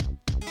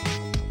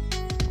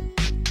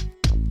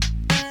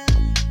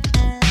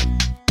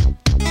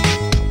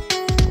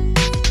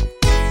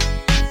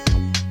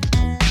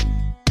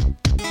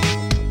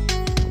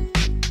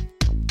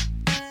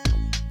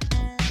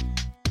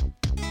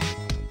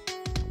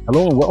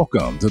Hello and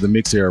welcome to the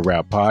Mixed Era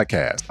Rap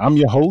Podcast. I'm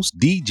your host,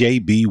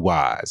 DJ B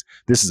Wise.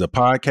 This is a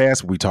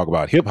podcast where we talk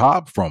about hip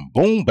hop from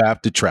boom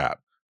bap to trap.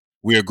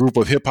 We're a group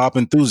of hip hop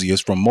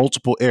enthusiasts from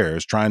multiple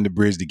eras trying to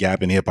bridge the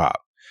gap in hip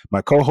hop.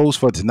 My co-host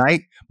for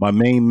tonight, my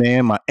main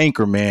man, my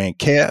anchor man,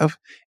 Kev,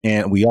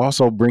 and we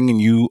also bringing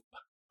you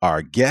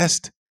our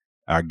guest.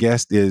 Our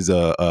guest is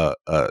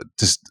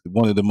just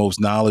one of the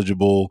most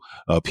knowledgeable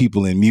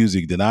people in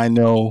music that I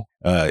know.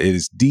 It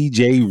is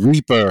DJ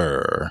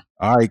Reaper.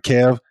 All right,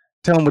 Kev.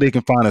 Tell them where they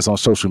can find us on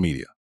social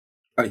media.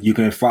 You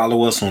can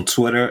follow us on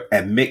Twitter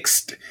at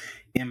Mixed,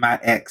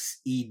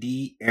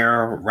 MIXED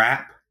Era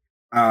Rap.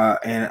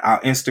 And our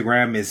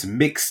Instagram is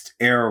Mixed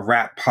Era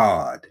Rap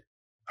Pod.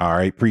 All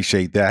right,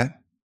 appreciate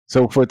that.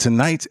 So for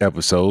tonight's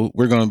episode,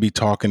 we're going to be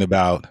talking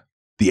about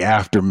the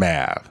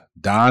aftermath,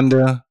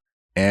 Donda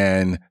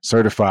and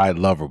Certified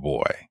Lover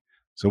Boy.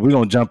 So we're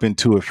going to jump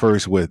into it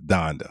first with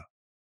Donda.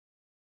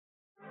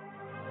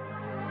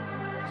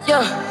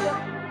 Yeah.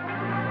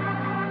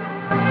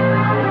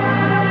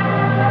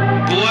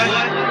 Boy,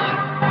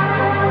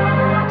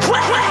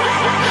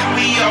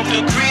 we off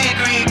the grid,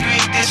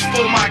 this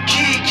for my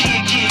kid.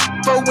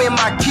 For when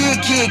my kids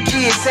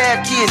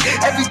have kids.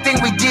 Everything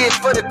we did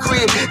for the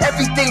crib,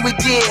 everything we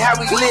did, how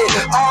we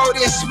live. All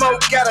this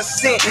smoke got a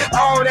scent,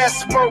 all that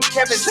smoke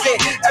Kevin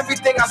sent.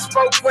 Everything I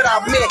spoke, what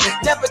I meant,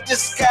 never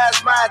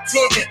disguised my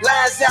intent.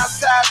 Lines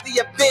outside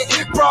the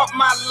event, brought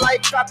my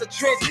life out the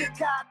trench.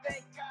 God,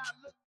 thank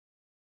God.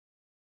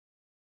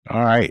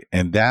 All right,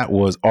 and that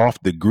was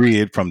Off the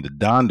Grid from the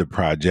Donda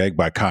Project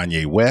by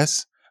Kanye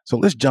West. So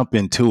let's jump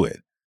into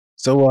it.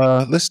 So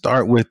let's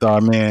start with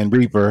our man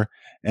Reaper,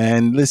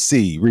 and let's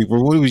see,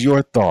 Reaper, what was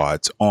your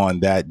thoughts on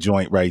that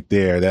joint right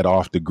there, that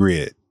Off the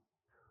Grid?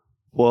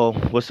 Well,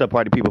 what's up,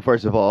 party people?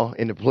 First of all,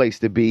 in the place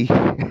to be.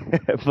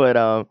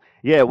 But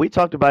yeah, we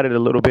talked about it a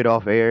little bit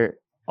off air.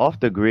 Off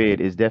the Grid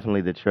is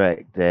definitely the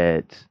track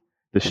that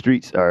the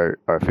streets are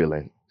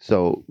feeling.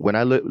 So when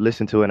I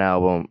listen to an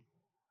album,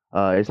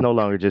 it's no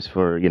longer just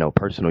for,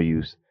 personal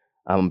use.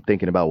 I'm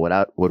thinking about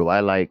what do I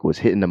like, what's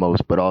hitting the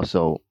most, but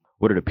also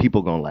what are the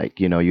people gonna like?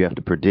 You have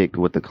to predict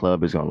what the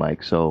club is gonna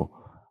like. So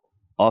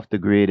Off the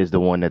Grid is the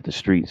one that the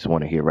streets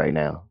want to hear right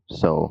now.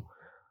 So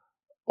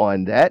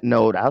on that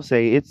note, I'll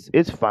say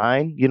it's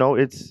fine.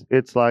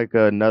 It's like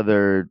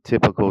another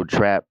typical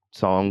trap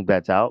song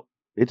that's out.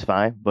 It's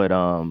fine, but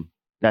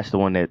that's the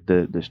one that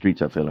the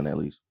streets are feeling at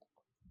least.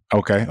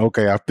 Okay,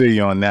 I feel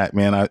you on that,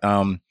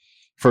 man.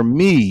 For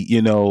me,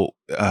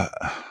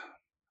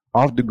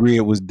 Off the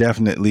Grid was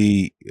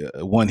definitely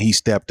one he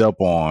stepped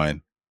up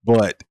on.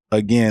 But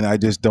again, I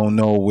just don't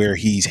know where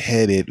he's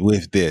headed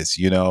with this.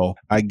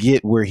 I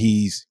get where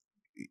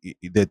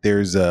that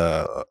there's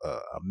a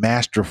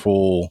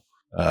masterful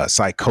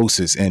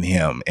psychosis in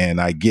him,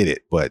 and I get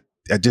it. But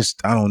I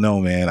don't know,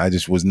 man.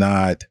 This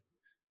wasn't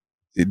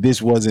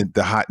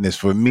the hotness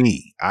for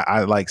me.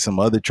 I like some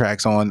other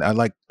tracks I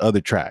like other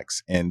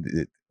tracks,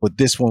 but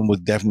this one was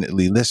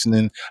definitely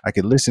listening. I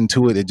could listen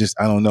to it.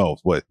 I don't know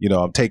what,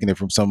 I'm taking it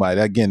from somebody.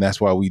 Again,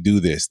 that's why we do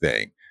this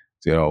thing.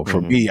 For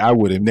me, I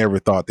would have never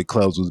thought the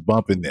clubs was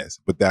bumping this,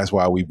 but that's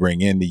why we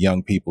bring in the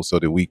young people so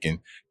that we can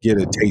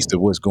get a taste of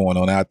what's going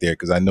on out there.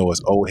 Cause I know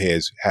us old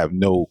heads have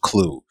no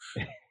clue.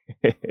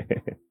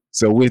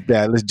 So with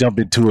that, let's jump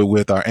into it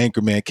with our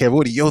anchor man. Kev,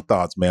 what are your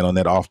thoughts, man, on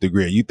that Off the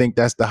Grid? You think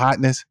that's the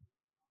hotness?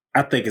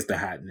 I think it's the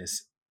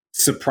hotness.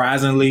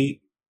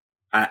 Surprisingly,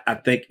 I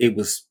think it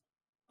was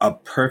a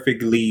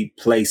perfectly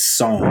placed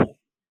song.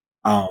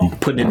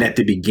 Putting it at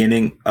the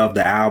beginning of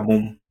the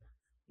album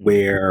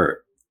where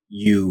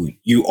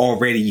you're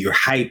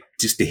hyped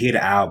just to hear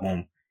the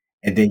album,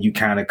 and then you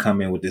kind of come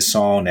in with this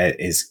song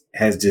that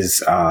has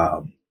this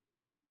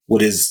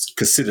what is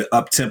considered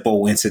up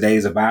tempo in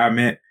today's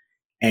environment,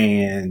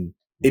 and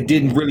it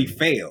didn't really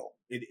fail.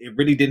 It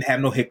really didn't have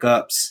no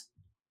hiccups.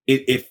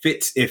 It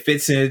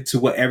fits into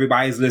what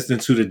everybody's listening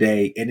to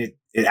today, and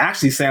it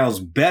actually sounds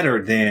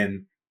better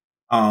than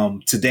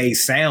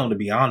today's sound, to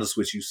be honest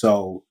with you.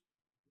 So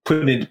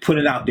putting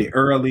it out there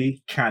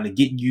early, kind of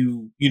getting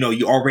you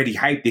already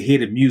hyped to hear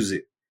the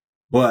music,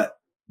 but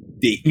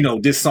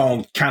this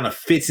song kind of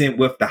fits in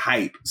with the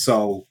hype.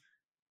 So,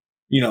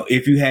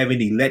 if you have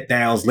any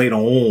letdowns later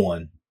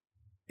on,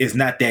 it's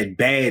not that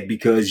bad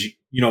because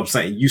you know what I'm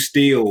saying, you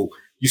still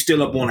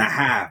up on a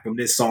high from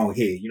this song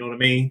here. You know what I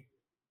mean?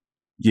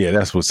 Yeah,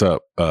 that's what's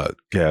up,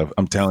 Kev.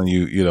 I'm telling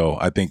you,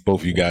 I think both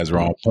of you guys are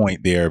on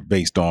point there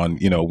based on,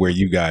 where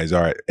you guys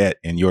are at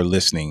in your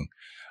listening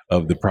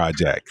of the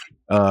project.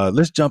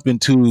 Let's jump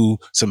into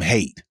some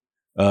hate.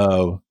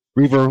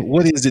 Reaver,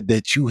 what is it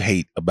that you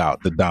hate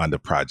about the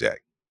Donda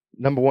project?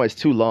 Number one, it's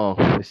too long.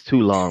 It's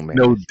too long, man.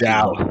 No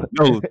doubt.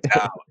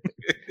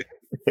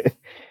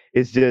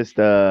 It's just,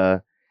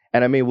 and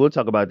I mean, we'll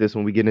talk about this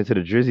when we get into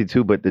the Drizzy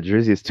too, but the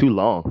Drizzy is too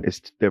long.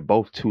 They're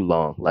both too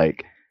long.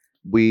 Like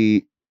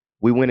we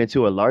went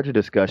into a larger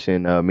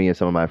discussion, me and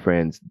some of my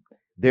friends.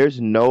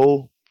 There's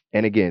no,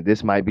 and again,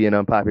 this might be an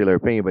unpopular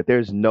opinion, but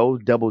there's no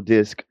double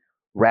disc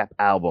rap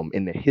album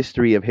in the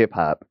history of hip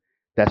hop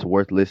that's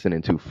worth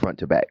listening to front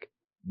to back.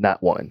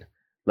 Not one.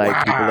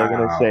 Like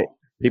Wow.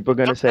 people are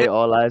gonna say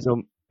all eyes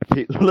on.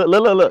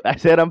 Look! I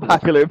said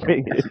unpopular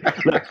opinion.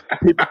 Look,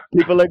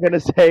 people are gonna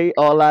say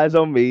all eyes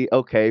on me.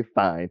 Okay,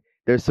 fine.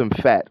 There's some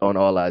fat on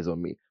all eyes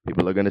on me.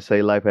 People are gonna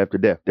say life after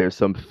death. There's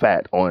some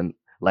fat on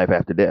life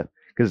after death.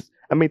 Because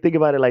I mean, think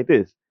about it like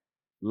this: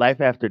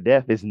 life after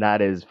death is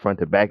not as front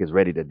to back as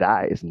ready to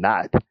die. It's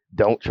not.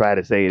 Don't try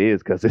to say it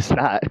is because it's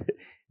not.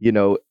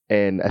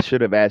 And I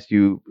should have asked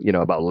you,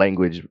 about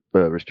language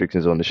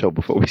restrictions on the show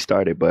before we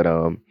started. But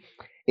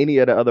any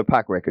of the other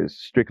Pac records,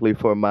 strictly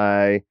for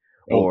my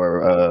Oh,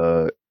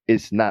 or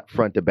it's not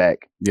front to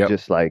back, yep.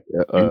 just like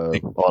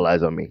All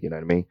Eyes on Me. You know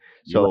what I mean?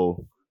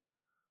 You're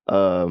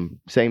So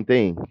same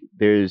thing.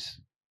 There's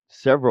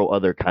several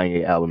other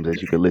Kanye albums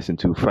that you could listen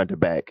to front to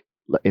back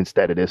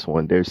instead of this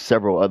one. There's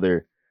several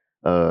other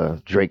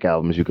Drake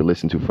albums you could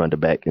listen to front to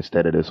back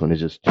instead of this one.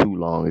 It's just too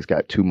long. It's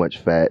got too much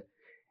fat.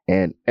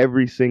 And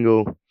every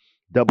single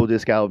double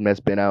disc album that's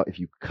been out, if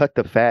you cut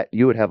the fat,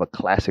 you would have a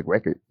classic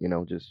record.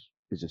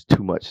 It's just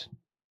too much.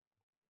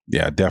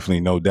 Yeah,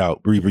 definitely, no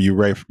doubt. Reaper, you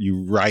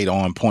right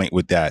on point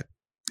with that.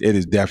 It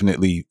is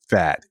definitely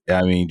fat.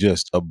 I mean,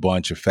 just a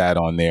bunch of fat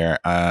on there.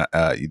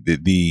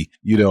 The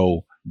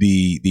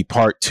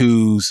part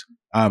twos.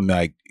 I'm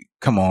like,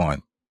 come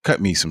on, cut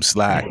me some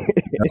slack.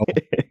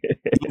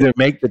 Either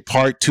make the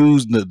part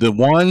twos the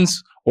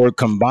ones or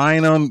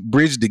combine them,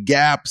 bridge the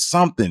gap,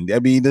 something. I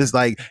mean, it's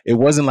like it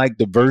wasn't like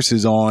the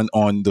verses on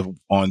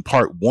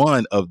part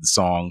one of the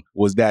song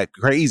was that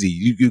crazy.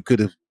 You could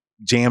have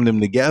jammed them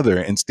together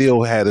and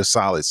still had a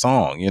solid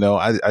song.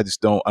 I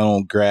just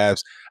don't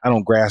grasp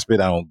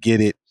it. I don't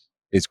get it.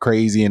 It's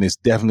crazy, and it's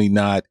definitely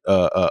not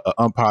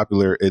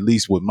unpopular, at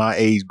least with my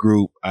age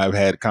group. I've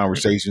had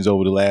conversations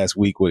over the last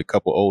week with a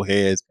couple old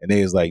heads, and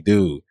they was like,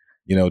 dude,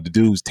 the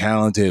dude's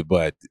talented,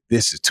 but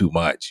this is too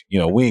much.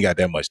 We ain't got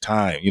that much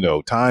time.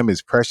 Time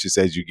is precious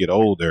as you get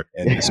older,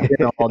 and to spend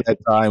all that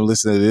time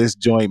listening to this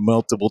joint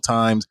multiple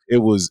times, it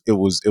was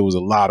a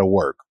lot of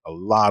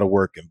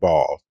work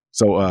involved.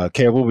 So,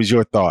 Kev, what was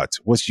your thoughts?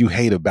 What you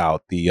hate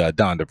about the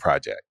Donda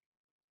project?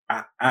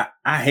 I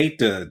hate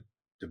to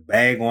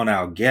bag on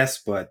our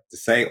guests, but to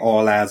say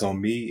All Eyes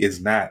on Me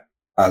is not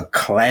a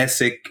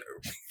classic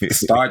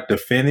start to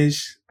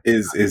finish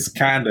is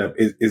kind of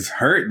is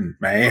hurting,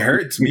 man. It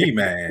hurts me,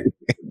 man.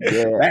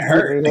 Yeah, that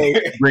hurt.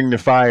 Bring the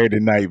fire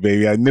tonight,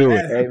 baby. I knew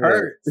it. That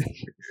hurts.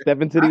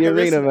 Step into the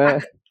arena,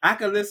 man. I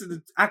can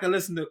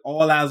listen to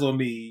All Eyes on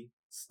Me,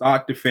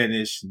 start to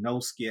finish, no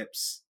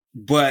skips.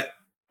 But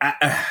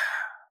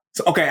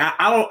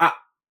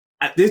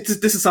this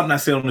is something I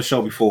said on the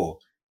show before.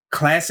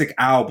 Classic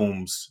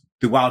albums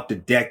throughout the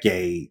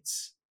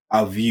decades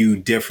are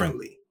viewed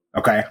differently.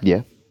 Okay.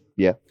 Yeah.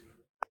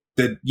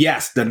 The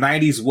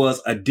 90s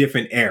was a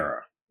different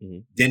era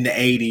than the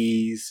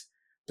 80s,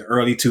 the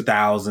early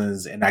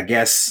 2000s, and I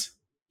guess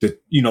the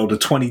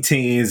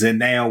 2010s, and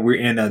now we're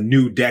in a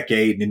new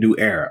decade and a new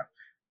era.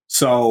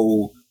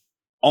 So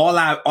All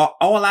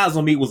Eyes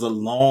on Me was a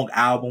long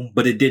album,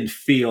 but it didn't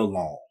feel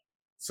long.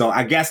 So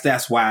I guess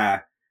that's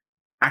why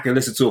I can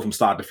listen to it from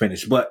start to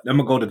finish. But I'm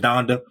gonna go to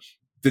Donda.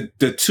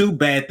 The two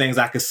bad things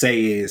I could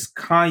say is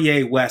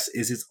Kanye West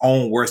is his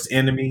own worst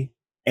enemy.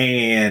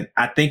 And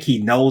I think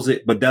he knows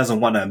it, but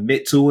doesn't want to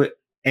admit to it.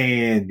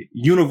 And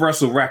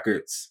Universal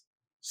Records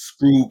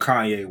screwed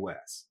Kanye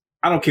West.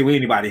 I don't care what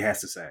anybody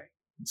has to say.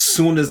 As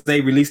soon as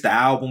they release the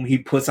album, he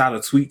puts out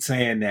a tweet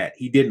saying that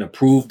he didn't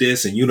approve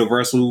this and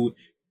Universal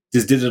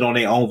just did it on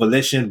their own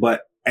volition.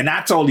 And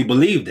I totally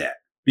believe that,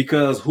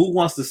 because who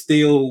wants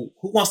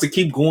to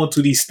keep going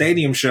to these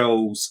stadium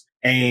shows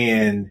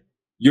and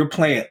you're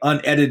playing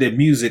unedited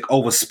music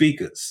over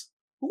speakers?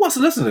 Who wants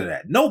to listen to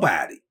that?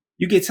 Nobody.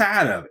 You get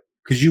tired of it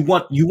because you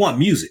want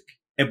music.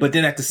 But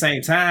then at the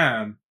same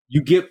time,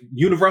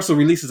 Universal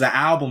releases an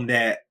album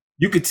that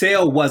you could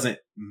tell wasn't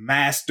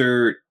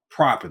mastered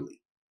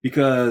properly,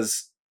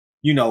 because,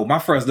 my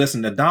first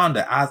listen to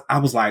Donda, I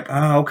was like,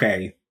 oh,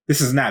 okay,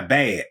 this is not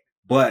bad,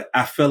 but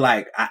I feel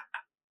like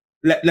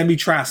let me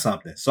try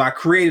something. So I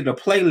created a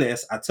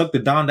playlist. I took the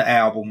Donda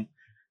album.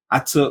 I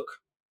took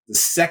the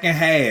second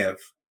half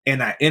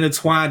and I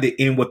intertwined it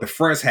in with the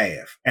first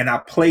half, and I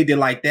played it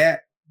like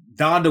that.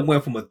 Donda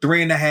went from a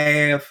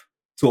 3.5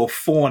 to a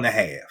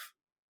 4.5,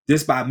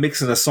 just by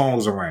mixing the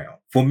songs around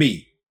for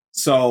me.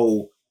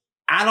 So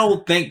I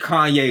don't think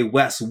Kanye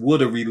West would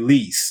have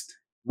released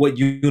what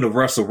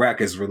Universal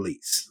Records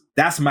released.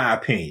 That's my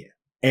opinion.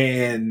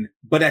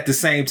 But at the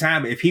same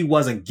time, if he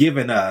wasn't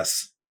giving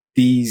us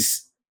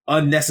these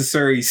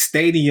unnecessary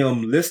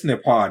stadium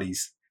listening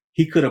parties,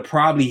 he could have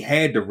probably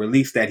had the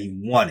release that he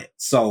wanted.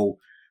 So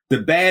the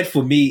bad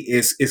for me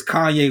is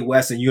Kanye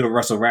West and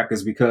Universal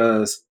Records,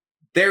 because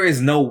there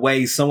is no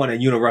way someone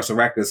at Universal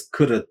Records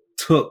could have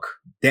took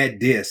that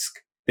disc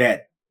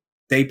that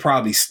they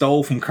probably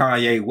stole from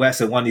Kanye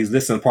West at one of these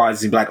listening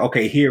parties and be like,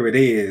 okay, here it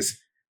is.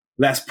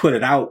 Let's put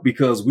it out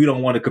because we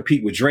don't want to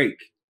compete with Drake.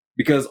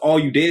 Because all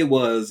you did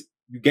was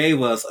you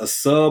gave us a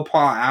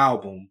subpar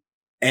album,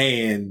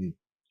 and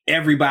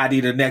everybody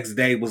the next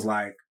day was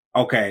like,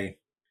 okay,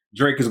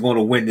 Drake is going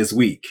to win this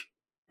week.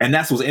 And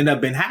that's what's ended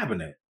up been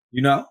happening.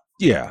 You know?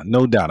 Yeah,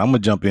 no doubt. I'm gonna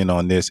jump in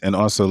on this, and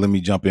also let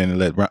me jump in and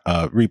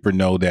let Reaper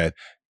know that,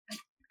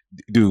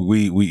 dude,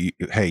 we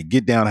hey,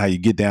 get down how you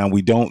get down.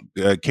 We don't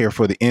care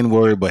for the N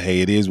word, but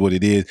hey, it is what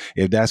it is.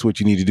 If that's what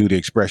you need to do to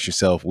express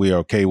yourself, we're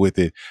okay with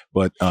it.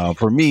 But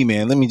for me,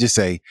 man, let me just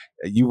say,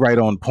 you right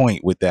on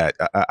point with that.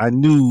 I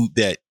knew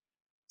that.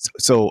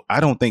 So I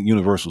don't think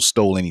Universal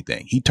stole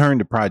anything. He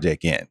turned the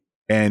project in.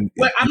 And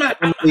well, I'm not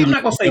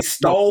gonna say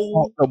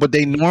stole, no, but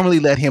they normally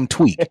let him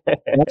tweak.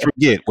 Don't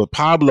forget, with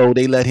Pablo,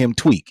 they let him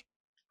tweak.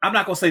 I'm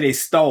not gonna say they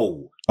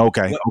stole.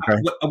 Okay.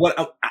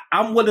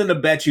 I'm willing to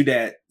bet you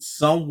that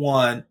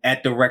someone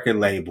at the record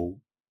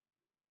label.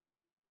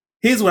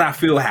 Here's what I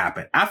feel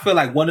happened. I feel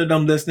like one of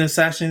them listening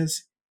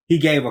sessions, he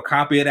gave a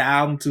copy of the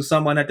album to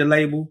someone at the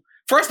label.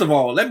 First of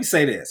all, let me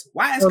say this: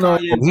 why is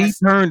Kanye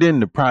West? He turned in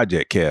the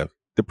project, Kev.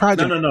 The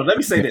project. No. Let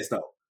me say this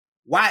though.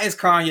 Why is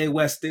Kanye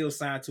West still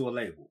signed to a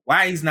label?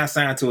 Why he's not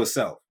signed to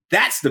himself?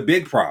 That's the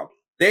big problem.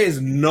 There is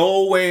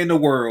no way in the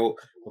world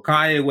for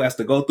Kanye West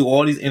to go through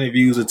all these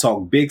interviews and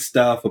talk big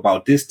stuff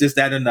about this, that,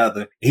 and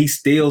another. He's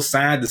still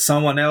signed to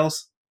someone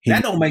else.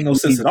 That don't make no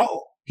sense at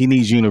all. He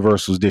needs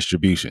Universal's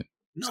distribution.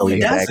 No, he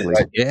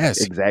doesn't.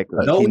 Yes,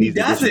 exactly. No, he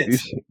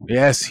doesn't.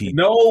 Yes, he.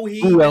 No,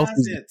 he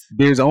doesn't.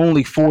 There's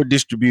only 4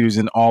 distributors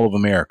in all of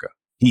America.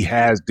 He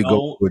has to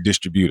go to a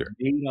distributor.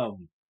 He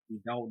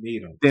don't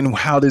need them. Then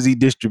how does he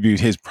distribute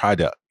his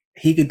product?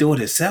 He could do it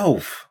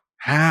himself.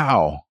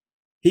 How?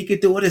 He could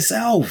do it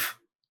himself.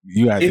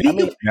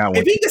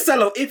 If he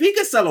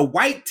could sell a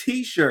white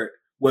T-shirt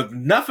with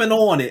nothing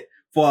on it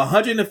for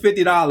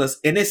 $150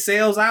 and it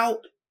sells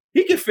out,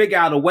 he can figure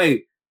out a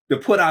way to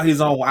put out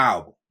his own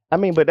album. I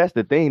mean, but that's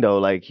the thing though.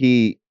 Like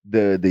the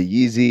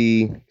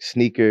Yeezy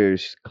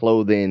sneakers,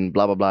 clothing,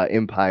 blah blah blah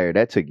empire,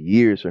 that took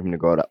years for him to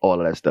go to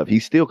all of that stuff. He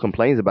still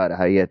complains about it,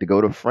 how he had to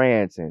go to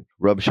France and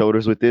rub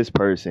shoulders with this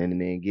person and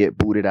then get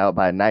booted out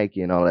by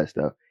Nike and all that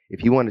stuff. If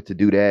he wanted to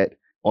do that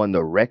on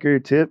the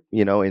record tip,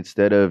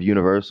 instead of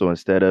Universal,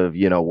 instead of,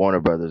 Warner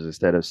Brothers,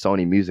 instead of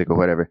Sony Music or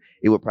whatever,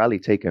 it would probably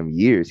take him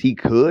years. He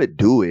could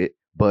do it,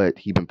 but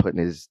he's been putting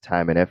his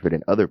time and effort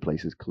in other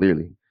places,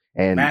 clearly.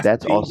 And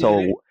that's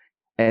also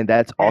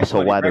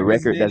why the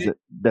record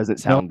doesn't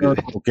sound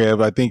good. Okay,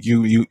 but I think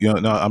you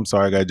no, I'm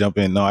sorry, I gotta jump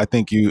in. No, I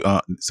think you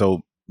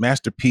so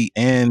Master P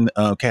and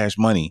Cash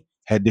Money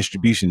had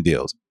distribution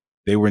deals.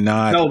 They were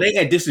not. No, they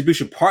had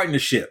distribution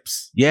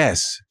partnerships.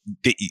 Yes,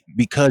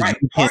 because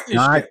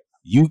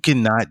you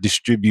cannot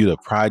distribute a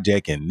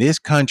project in this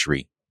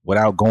country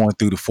without going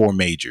through the 4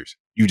 majors.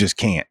 You just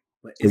can't.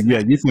 So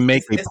you can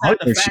make a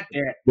partnership,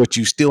 but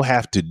you still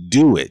have to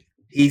do it.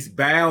 He's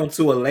bound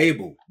to a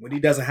label when he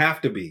doesn't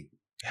have to be.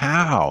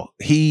 How?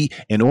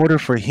 In order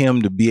for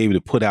him to be able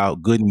to put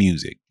out good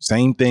music,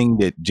 same thing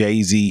that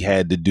Jay-Z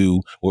had to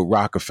do with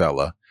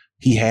Rockefeller,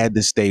 he had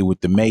to stay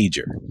with the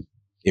major.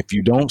 If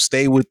you don't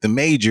stay with the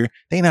major,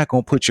 they're not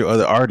going to put your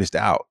other artist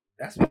out.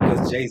 That's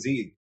because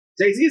Jay-Z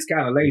is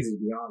kind of lazy, to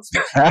be honest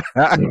with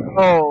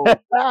you.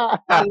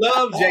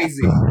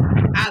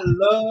 I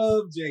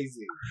love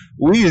Jay-Z.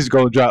 We just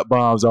go drop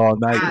bombs all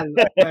night.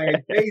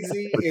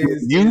 Jay-Z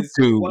is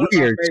YouTube.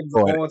 We are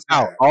going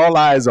out. All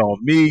eyes on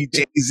me.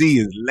 Jay-Z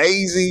is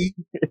lazy.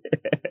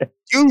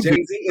 Jay-Z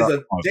is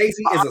a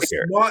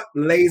smart,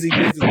 lazy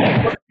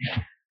businessman.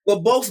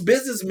 But most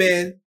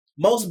businessmen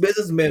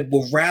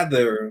would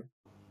rather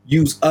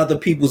use other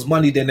people's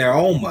money than their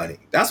own money.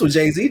 That's what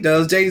Jay-Z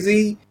does.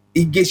 Jay-Z,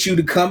 he gets you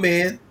to come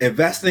in,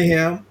 invest in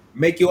him,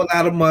 make you a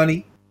lot of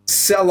money,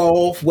 sell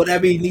off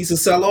whatever he needs to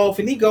sell off,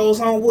 and he goes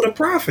home with a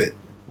profit.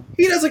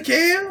 He doesn't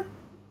care.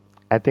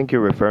 I think you're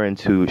referring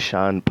to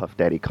Sean Puff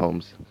Daddy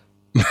Combs.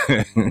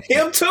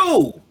 Him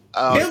too.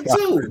 Him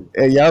too.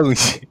 Hey, y'all.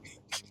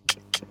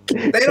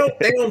 They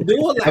don't do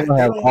a lot. I'm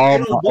gonna have all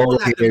my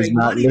old kids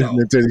not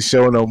listening to the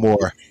show no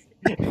more.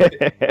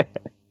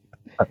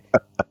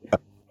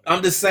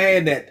 I'm just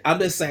saying that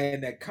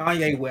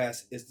Kanye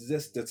West is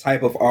just the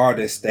type of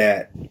artist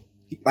that,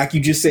 like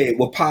you just said,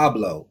 with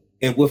Pablo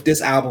and with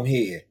this album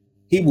here,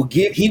 he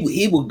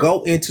will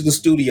go into the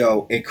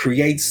studio and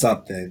create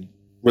something,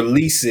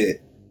 release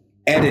it,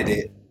 edit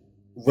it,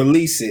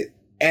 release it,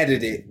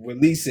 edit it,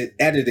 release it,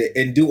 edit it,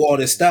 and do all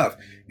this stuff.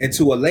 And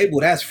to a label,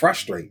 that's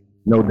frustrating.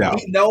 No doubt.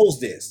 He knows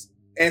this.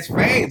 As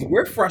fans,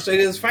 we're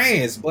frustrated as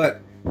fans,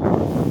 but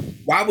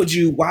why would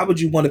you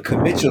want to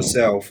commit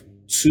yourself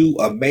to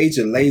a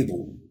major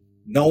label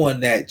knowing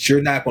that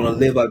you're not going to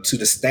live up to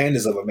the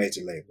standards of a major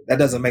label? That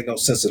doesn't make no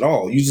sense at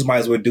all. You just might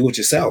as well do it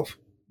yourself.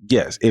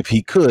 Yes, if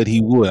he could,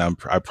 he would.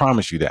 I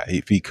promise you that.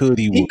 If he could,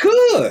 he would. He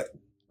could.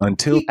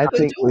 Until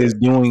Tidal is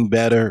doing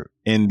better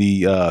in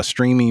the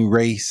streaming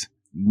race,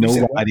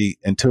 nobody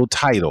until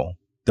Tidal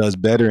does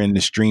better in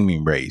the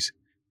streaming race.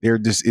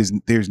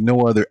 There's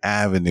no other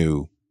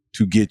avenue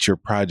to get your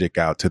project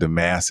out to the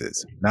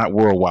masses, not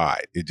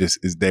worldwide. It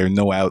just is. There's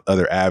no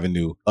other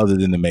avenue other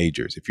than the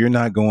majors. If you're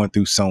not going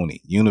through Sony,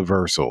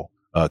 Universal,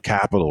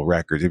 Capitol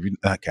Records, if you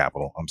not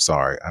Capitol, I'm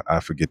sorry, I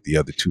forget the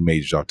other two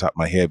majors off the top of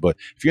my head. But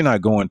if you're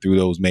not going through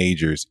those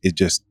majors,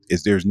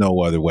 there's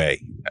no other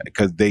way,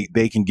 because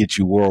they can get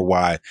you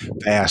worldwide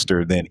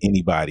faster than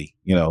anybody.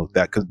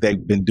 That because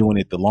they've been doing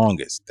it the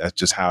longest. That's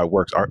just how it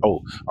works.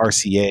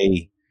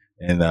 RCA.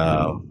 And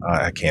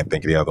I can't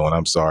think of the other one.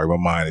 I'm sorry, my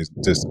mind is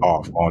just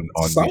off on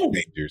these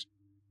majors.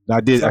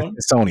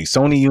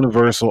 Sony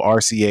Universal,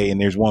 RCA, and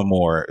there's one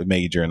more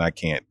major, and I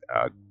can't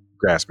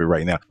grasp it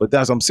right now. But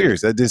I'm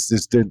serious.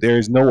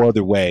 There's no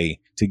other way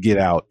to get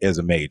out as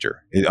a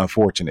major,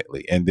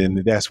 unfortunately. And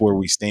then that's where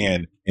we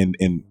stand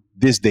in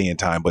this day and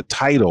time. But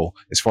Tidal,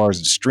 as far as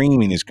the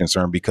streaming is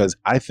concerned, because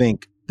I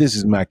think this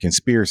is my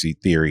conspiracy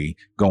theory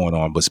going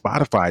on, but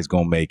Spotify is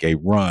going to make a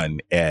run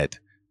at,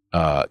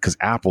 because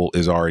Apple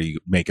is already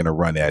making a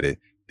run at it.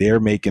 They're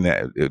making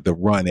the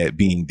run at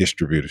being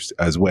distributors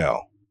as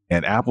well.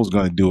 And Apple's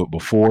going to do it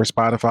before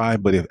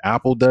Spotify. But if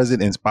Apple does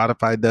it and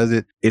Spotify does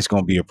it, it's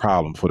going to be a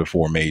problem for the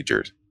four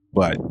majors.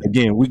 But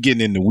again, we're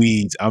getting in the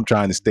weeds. I'm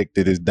trying to stick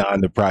to this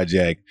Donda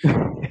project.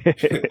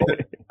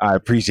 I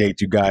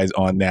appreciate you guys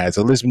on that.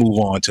 So let's move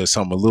on to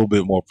something a little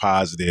bit more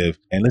positive,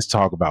 and let's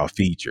talk about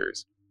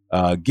features.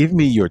 Give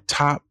me your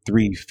top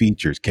 3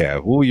 features,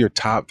 Kev. What were your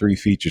top 3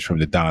 features from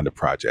the Donda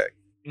project?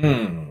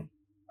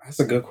 That's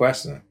a good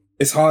question.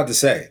 It's hard to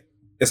say.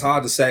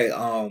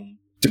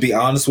 To be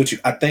honest with you,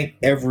 I think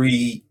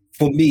every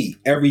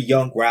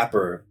young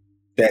rapper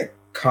that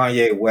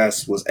Kanye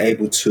West was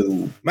able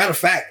to, matter of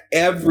fact,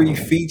 every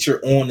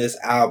feature on this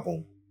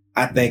album,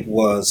 I think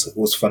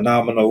was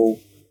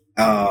phenomenal.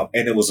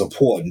 And it was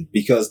important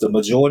because the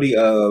majority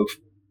of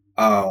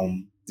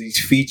these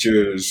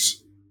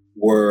features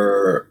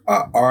were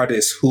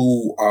artists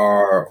who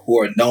are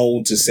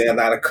known to say a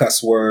lot of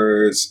cuss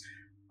words,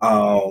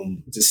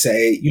 to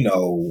say,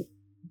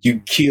 you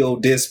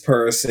killed this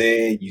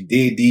person, you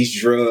did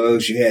these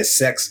drugs, you had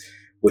sex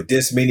with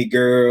this many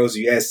girls,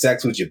 you had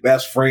sex with your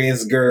best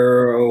friend's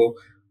girl.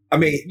 I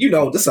mean,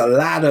 there's a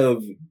lot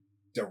of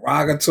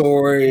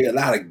derogatory, a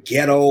lot of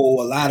ghetto,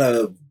 a lot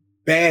of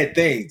bad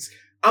things.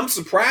 I'm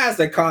surprised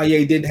that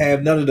Kanye didn't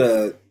have none of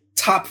the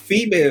top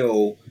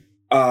female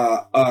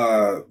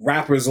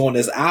rappers on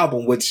this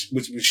album, which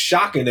was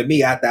shocking to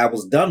me after I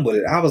was done with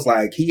it. I was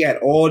like, he had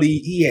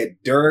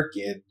Dirk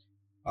and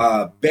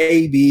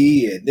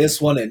Baby and this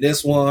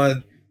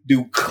one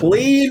do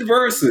clean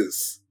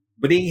verses,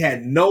 but he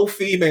had no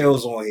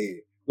females on here,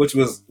 which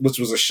was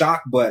a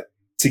shock. But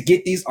to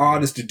get these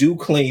artists to do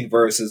clean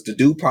verses, to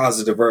do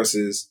positive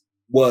verses,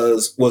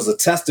 was a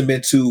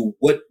testament to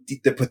what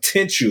the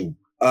potential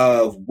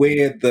of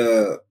where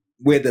the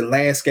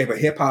landscape of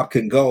hip hop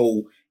can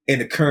go in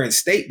the current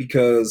state.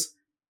 Because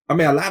I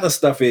mean, a lot of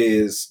stuff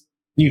is,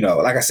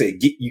 like I said,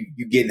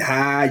 you getting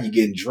high, you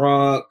getting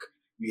drunk,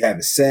 you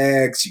having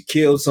sex, you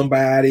killed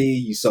somebody,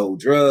 you sold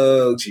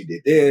drugs, you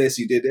did this,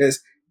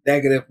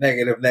 negative.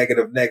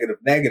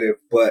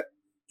 But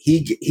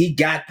he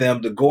got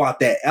them to go out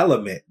that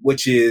element,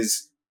 which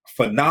is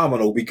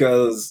phenomenal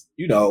because,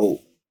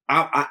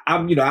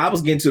 I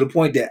was getting to the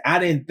point that I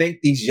didn't think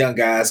these young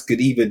guys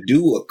could even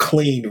do a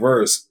clean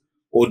verse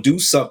or do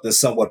something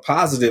somewhat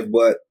positive,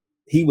 but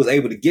he was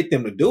able to get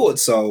them to do it.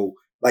 So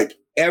like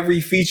every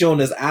feature on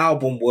this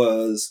album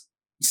was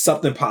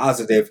something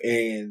positive,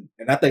 and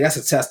I think that's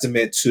a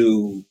testament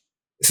to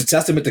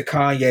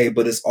Kanye,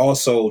 but it's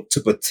also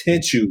to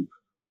potential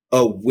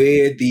of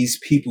where these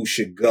people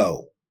should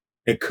go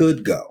and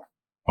could go.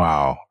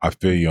 Wow, I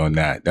feel you on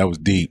that. That was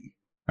deep.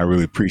 I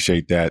really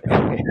appreciate that.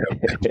 I'm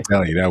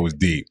telling you, that was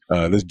deep.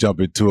 Let's jump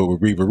into it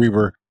with Reaver.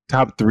 Reaver,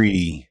 top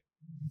 3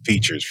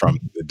 features from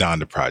the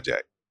Donda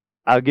project.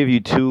 I'll give you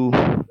 2.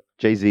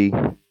 Jay-Z.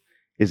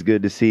 It's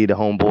good to see the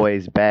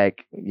homeboys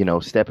back,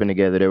 stepping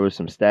together. There was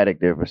some static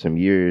there for some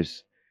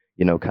years.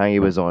 Kanye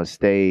was on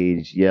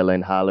stage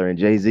yelling, hollering,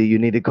 Jay-Z, you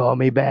need to call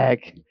me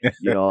back.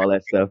 All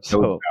that stuff.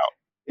 So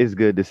it's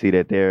good to see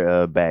that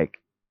they're back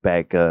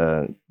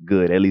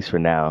good, at least for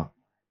now.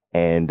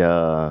 And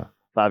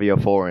Fabio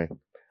Foreign.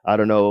 I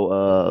don't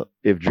know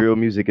if drill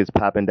music is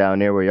popping down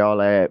there where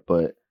y'all at,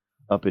 but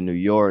up in New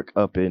York,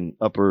 up in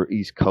Upper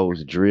East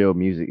Coast, drill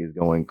music is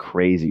going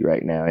crazy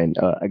right now. And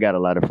I got a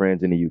lot of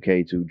friends in the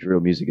UK too. Drill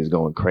music is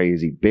going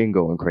crazy, been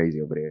going crazy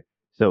over there.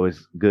 So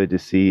it's good to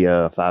see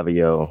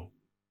Fabio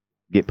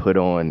get put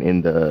on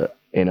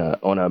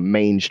on a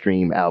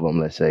mainstream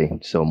album, let's say,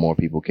 so more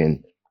people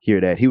can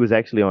hear that. He was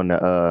actually on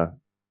the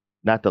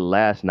not the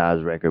last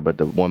Nas record, but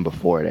the one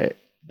before that,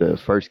 the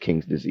first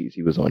King's Disease.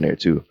 He was on there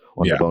too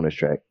on the bonus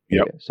track.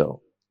 Yep. Yeah,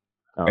 so.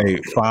 Hey,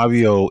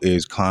 Fabio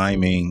is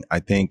climbing. I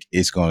think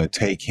it's going to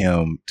take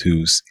him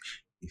to.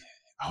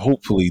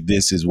 Hopefully,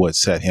 this is what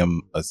set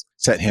him. As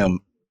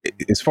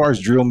far as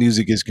drill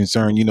music is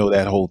concerned,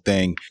 that whole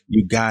thing.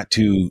 You got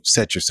to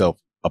set yourself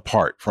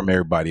apart from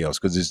everybody else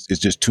because it's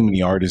just too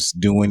many artists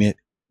doing it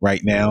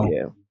right now.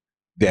 Yeah.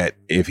 That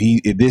if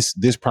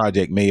this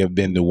project may have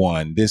been the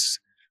one. This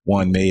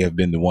one may have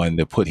been the one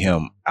that put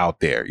him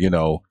out there,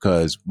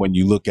 because when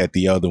you look at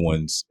the other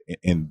ones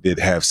and that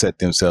have set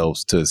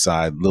themselves to the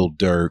side, Lil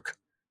Durk,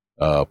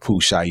 Pooh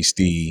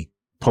Shiesty,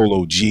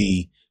 Polo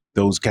G,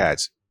 those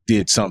cats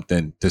did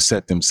something to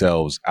set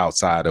themselves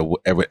outside of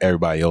whatever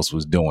everybody else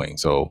was doing.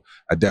 So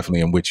I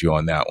definitely am with you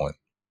on that one.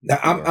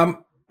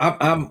 Now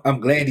I'm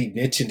glad he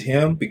mentioned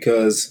him,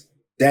 because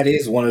that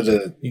is one of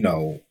the,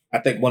 I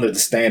think one of the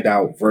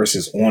standout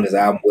verses on his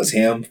album was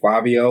him,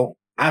 Fabio.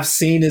 I've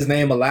seen his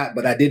name a lot,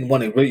 but I didn't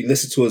want to really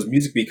listen to his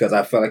music because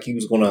I felt like he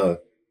was going to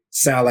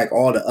sound like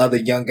all the other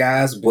young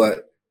guys.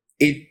 But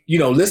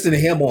listening to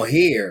him on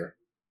here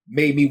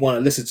made me want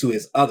to listen to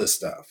his other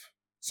stuff.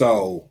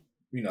 So,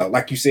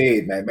 like you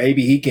said, man,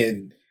 maybe he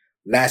can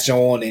latch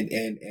on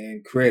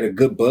and create a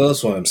good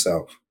buzz for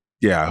himself.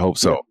 Yeah, I hope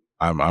so.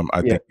 I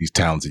think he's a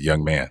talented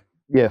young man.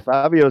 Yeah,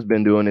 Fabio's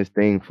been doing his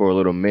thing for a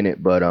little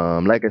minute, but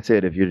like I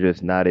said, if you're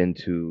just not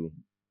into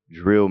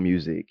drill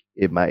music,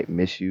 it might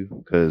miss you,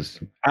 because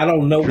I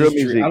don't know drill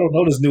music. I don't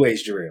know this new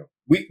age drill.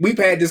 We've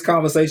had this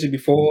conversation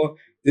before.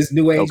 This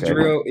new age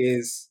drill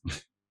is,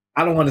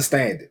 I don't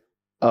understand it.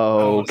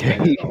 Oh,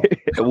 okay.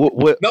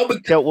 Well,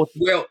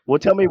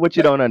 tell me what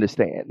you don't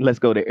understand. Let's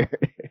go there.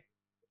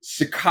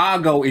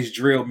 Chicago is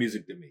drill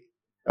music to me.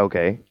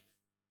 Okay.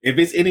 If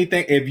it's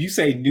anything, if you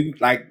say new,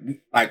 like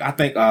I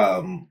think,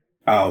 oh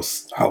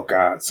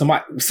God,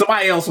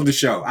 somebody else on the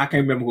show, I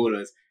can't remember who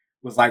it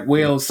was like,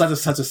 well, such and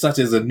such and such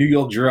is a New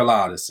York drill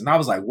artist, and I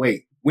was like,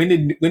 wait, when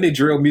did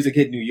drill music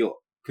hit New York?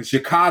 Because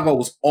Chicago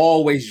was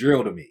always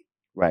drill to me,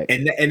 right?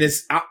 And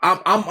it's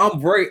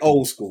I'm very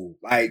old school,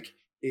 like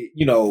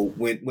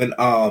when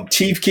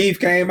Chief Keef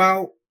came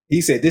out,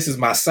 he said, "This is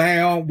my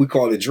sound. We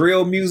call it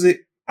drill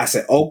music." I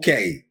said,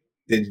 "Okay."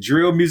 Then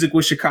drill music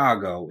was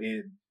Chicago,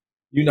 and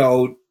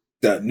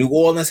the New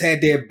Orleans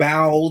had their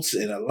bounce,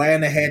 and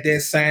Atlanta had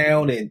their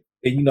sound, and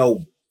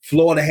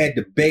Florida had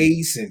the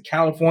bass, and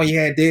California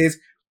had this.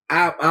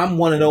 I'm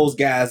one of those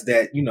guys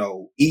that,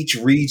 each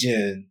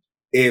region,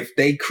 if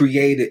they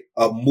created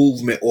a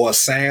movement or a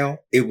sound,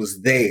 it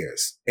was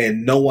theirs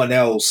and no one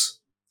else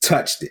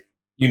touched it.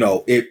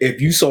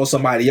 If you saw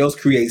somebody else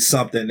create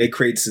something, they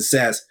create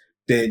success,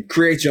 then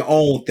create your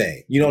own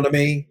thing. You know what I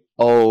mean?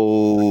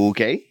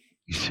 Okay.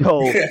 So,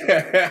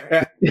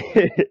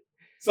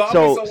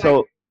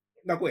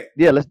 no, go ahead.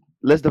 Yeah,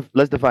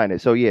 let's define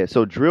it.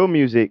 So drill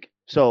music.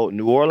 So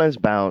New Orleans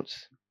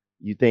bounce.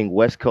 You think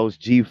West Coast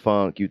G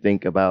funk. You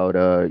think about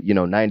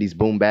 90s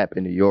boom bap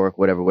in New York.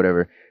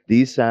 Whatever.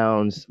 These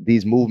sounds,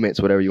 these movements,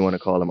 whatever you want to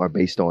call them, are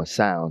based on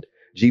sound.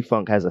 G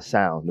funk has a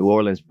sound. New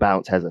Orleans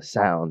bounce has a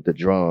sound. The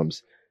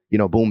drums.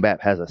 Boom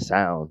bap has a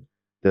sound.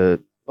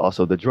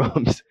 Also the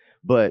drums.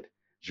 But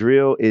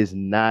drill is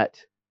not.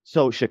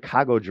 So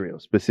Chicago drill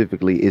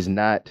specifically is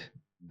not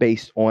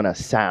based on a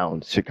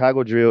sound.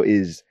 Chicago drill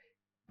is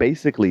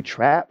basically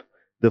trap.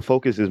 The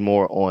focus is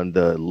more on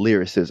the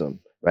lyricism,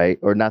 right?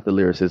 Or not the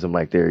lyricism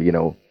like they're,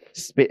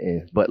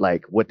 spitting, but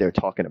like what they're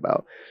talking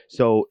about.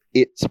 So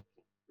it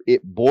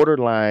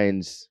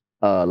borderlines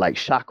like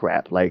shock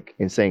rap, like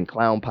Insane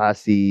Clown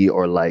Posse,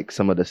 or like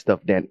some of the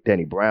stuff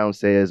Danny Brown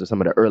says, or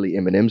some of the early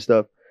Eminem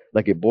stuff.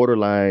 Like it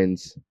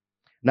borderlines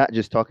not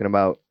just talking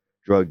about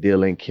drug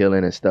dealing,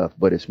 killing and stuff,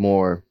 but it's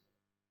more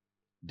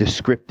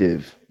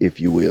descriptive, if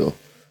you will.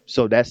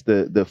 So that's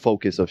the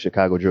focus of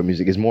Chicago drill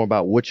music. Is more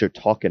about what you're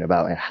talking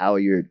about and how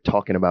you're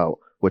talking about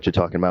what you're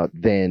talking about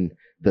than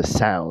the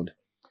sound.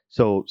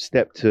 So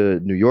step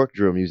to New York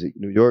drill music.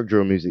 New York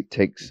drill music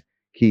takes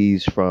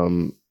keys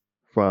from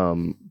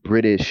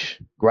British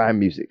grime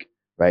music,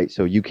 right?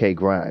 So UK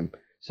grime.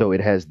 So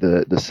it has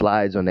the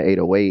slides on the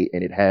 808,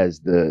 and it has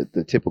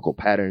the typical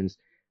patterns.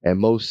 And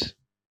most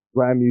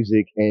grime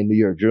music and New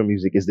York drill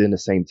music is in the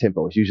same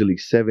tempo. It's usually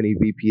 70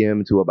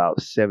 BPM to about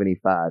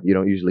 75. You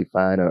don't usually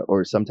find,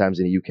 or sometimes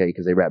in the UK,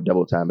 because they rap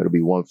double time, it'll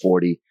be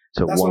 140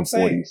 to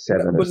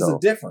 147 or so. But it's a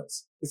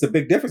difference. It's a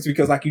big difference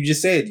because, like you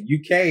just said,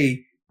 UK,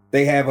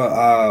 they have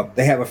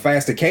a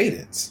faster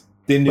cadence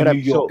than the New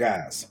York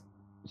guys.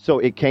 So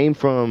it came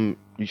from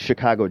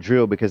Chicago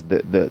drill because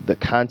the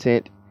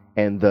content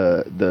and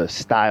the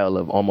style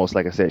of, almost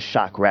like I said,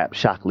 shock rap,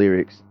 shock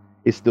lyrics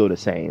is still the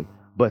same.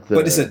 But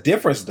it's a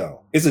difference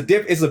though. It's a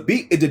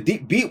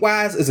beat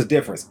wise is a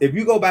difference. If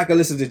you go back and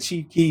listen to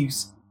Chief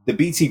Keef's the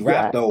beats he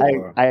rapped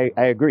over. I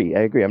agree.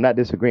 I'm not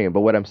disagreeing.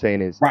 But what I'm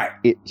saying is, right,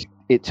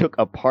 it took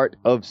a part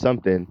of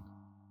something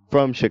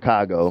from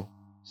Chicago,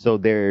 so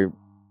they're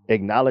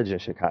acknowledging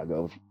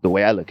Chicago the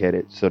way I look at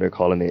it. So they're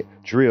calling it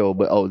drill,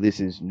 but this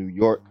is New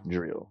York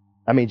drill.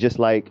 I mean, just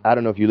like, I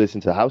don't know if you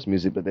listen to house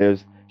music, but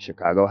there's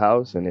Chicago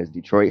house and there's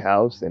Detroit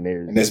house and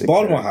there's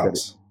Baltimore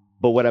house.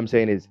 But what I'm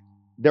saying is,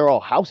 they're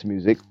all house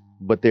music,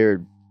 but they're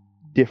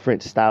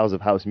different styles of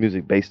house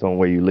music based on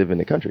where you live in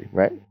the country,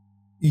 right?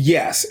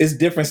 Yes, it's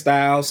different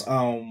styles.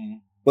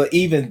 But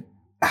even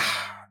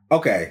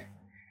okay,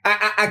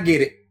 I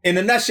get it. In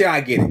a nutshell,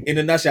 I get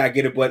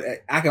it. But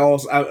I can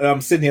also, I'm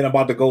sitting here and I'm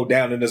about to go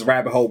down in this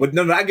rabbit hole. But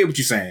no, I get what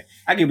you're saying.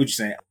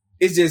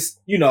 It's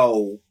just,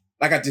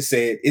 like I just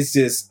said, it's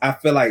just, I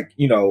feel like,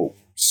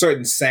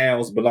 certain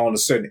sounds belong to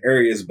certain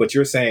areas, but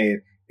you're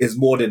saying it's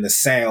more than the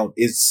sound.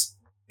 It's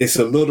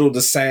a little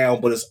the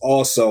sound, but it's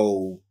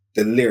also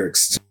the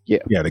lyrics. Yeah,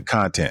 the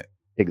content.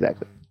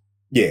 Exactly.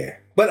 Yeah.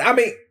 But I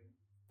mean,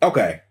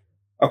 Okay.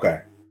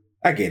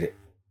 I get it.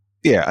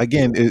 Yeah,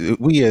 again,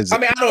 we as I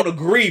mean, I don't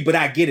agree, but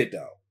I get it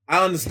though.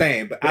 I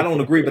understand, but I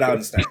don't agree, but I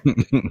understand.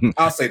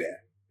 I'll say that.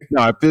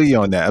 No, I feel you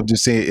on that. I'm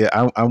just saying,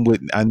 I'm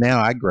with.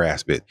 Now I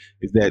grasp it.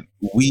 Is that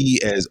we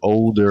as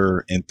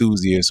older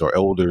enthusiasts or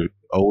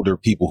older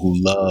people who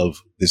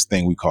love this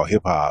thing we call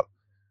hip hop,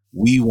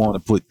 we want to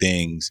put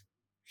things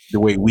the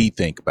way we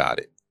think about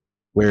it.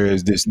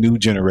 Whereas this new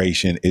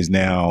generation is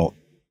now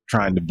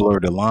trying to blur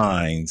the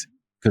lines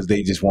because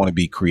they just want to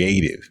be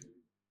creative.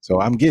 So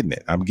I'm getting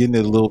it. I'm getting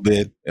it a little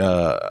bit.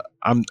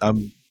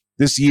 I'm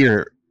this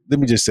year. Let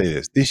me just say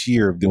this: this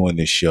year of doing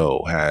this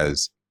show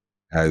has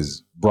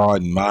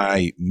broadened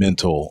my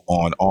mental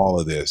on all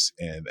of this.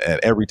 And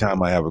every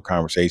time I have a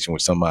conversation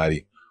with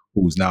somebody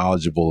who's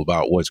knowledgeable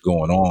about what's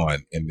going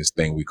on in this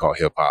thing we call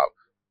hip hop,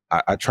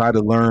 I try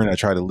to learn. I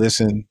try to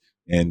listen.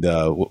 And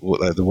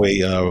the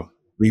way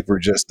Reaper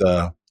just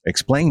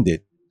explained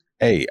it,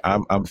 hey,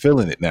 I'm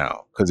feeling it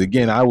now. Because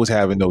again, I was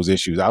having those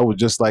issues. I was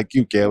just like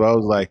you, Kev. I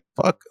was like,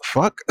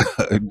 fuck,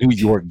 New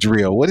York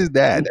drill. What is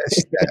that?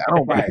 I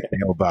don't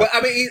know about. But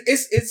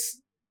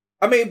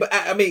I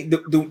mean,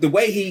 the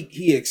way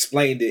he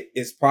explained it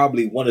is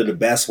probably one of the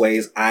best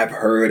ways I've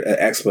heard an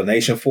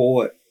explanation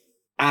for it.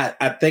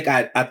 I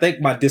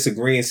think my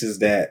disagreement is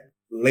that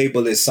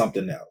label is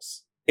something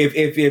else.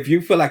 If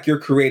you feel like you're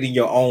creating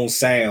your own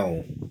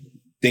sound,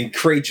 then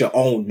create your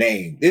own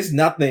name. There's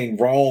nothing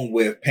wrong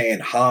with paying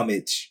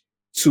homage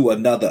to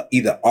another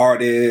either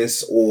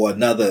artist or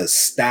another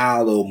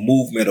style or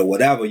movement or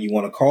whatever you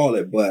want to call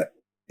it. But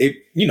if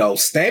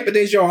stamp it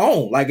as your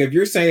own. Like if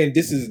you're saying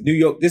this is New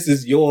York, this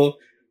is your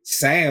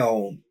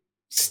sound,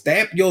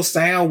 stamp your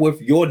sound with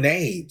your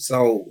name.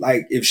 So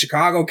like if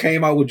Chicago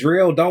came out with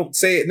drill, don't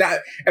say it.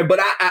 But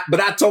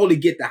I totally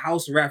get the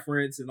house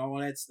reference and all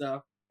that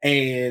stuff.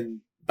 And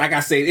like I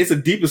said, it's a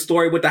deeper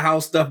story with the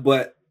house stuff,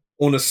 but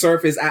on the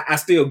surface, I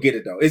still get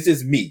it though. It's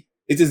just me.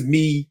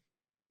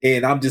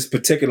 And I'm just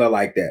particular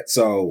like that.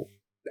 So,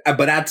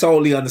 but I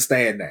totally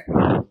understand that.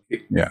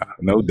 Yeah,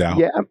 no doubt.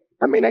 Yeah,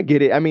 I mean, I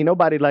get it. I mean,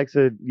 nobody likes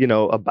a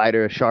bite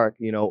or a shark,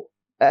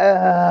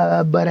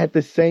 but at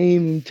the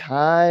same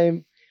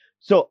time,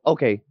 so,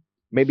 okay,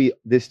 maybe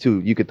this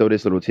too, you could throw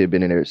this little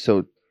tidbit in there.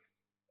 So,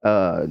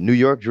 New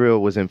York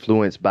drill was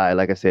influenced by,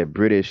 like I said,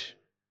 British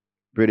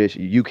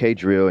UK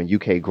drill and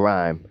UK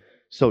grime.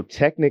 So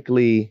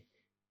technically,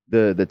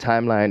 the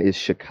timeline is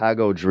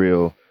Chicago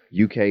drill,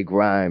 UK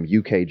grime,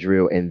 UK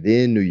drill, and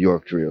then New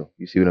York drill.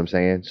 You see what I'm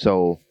saying?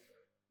 So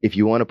if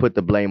you want to put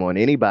the blame on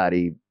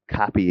anybody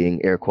copying,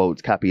 air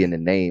quotes, copying the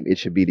name, it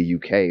should be the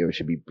UK or it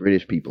should be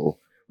British people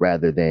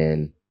rather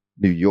than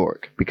New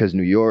York, because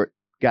New York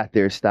got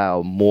their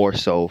style more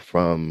so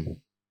from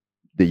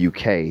the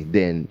UK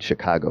than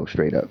Chicago,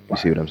 straight up. You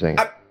see what I'm saying?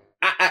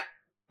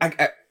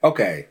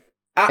 Okay.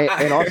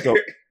 And also,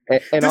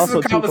 and this also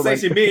is a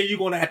conversation me and you're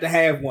gonna have to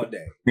have one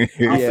day.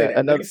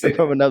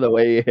 From another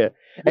way, yeah.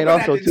 And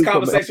also, this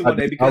conversation one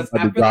day because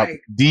I feel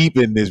like deep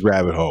in this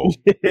rabbit hole.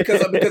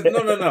 because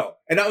no,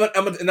 and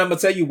I'm gonna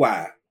tell you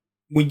why.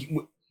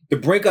 To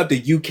bring up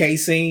the UK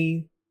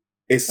scene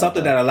is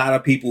something that a lot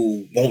of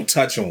people won't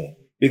touch on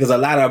because a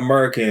lot of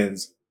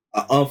Americans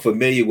are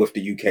unfamiliar with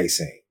the UK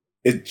scene.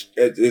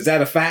 Is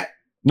that a fact?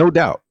 No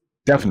doubt,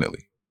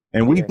 definitely.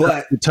 And we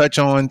touch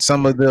on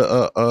some of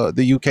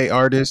the UK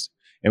artists,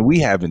 and we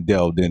haven't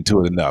delved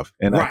into it enough.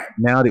 And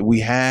now that we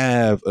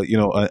have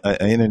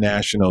an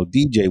international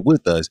DJ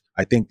with us,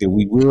 I think that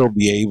we will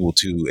be able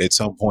to at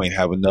some point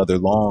have another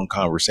long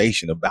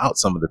conversation about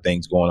some of the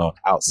things going on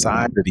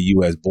outside of the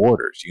U.S.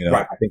 borders.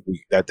 I think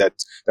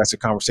that's a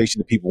conversation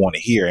that people want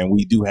to hear, and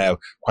we do have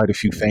quite a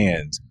few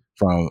fans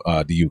from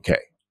the UK.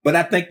 But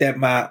I think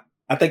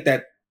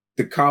that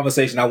the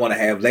conversation I want to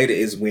have later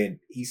is when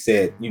he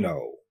said,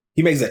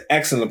 he makes an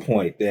excellent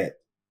point that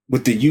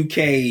with the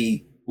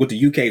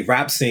UK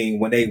rap scene,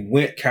 when they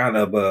went kind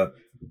of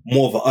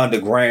more of an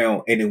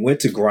underground and then went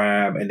to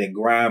grime and then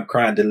grime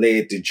kind of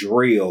led to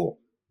drill,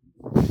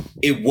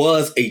 it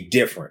was a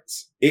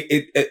difference.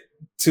 It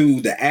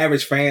to the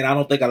average fan, I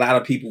don't think a lot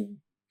of people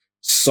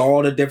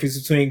saw the difference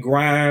between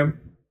grime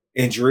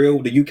and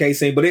drill, the UK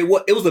scene, but it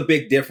was a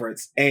big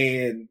difference.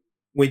 And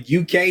when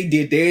UK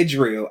did their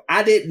drill,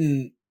 I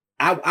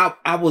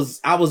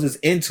was just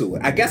into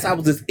it. I guess I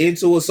was just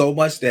into it so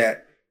much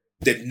that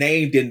the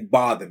name didn't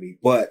bother me.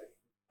 But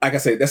like I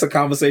said, that's a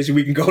conversation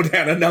we can go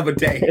down another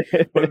day.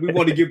 But we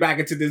want to get back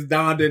into this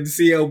Donda and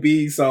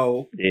CLB.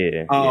 So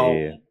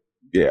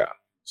yeah.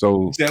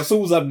 So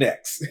who's up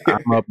next?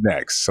 I'm up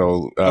next.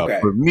 So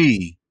for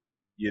me,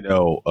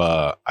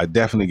 I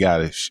definitely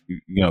got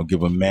to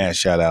give a mad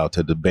shout out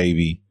to the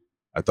baby.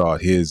 I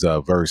thought his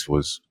verse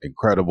was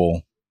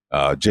incredible.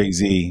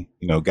 Jay-Z,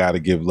 got to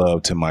give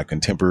love to my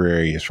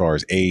contemporary as far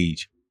as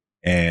age.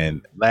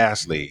 And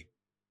lastly,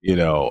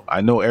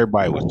 I know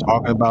everybody was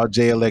talking about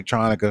Jay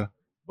Electronica,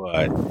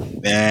 but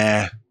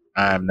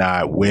I'm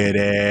not with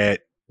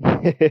it.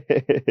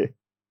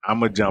 I'm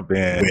going to jump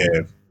in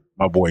with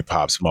my boy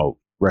Pop Smoke.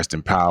 Rest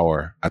in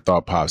power. I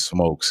thought Pop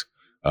Smoke's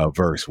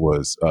verse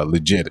was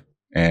legit.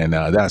 And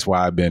that's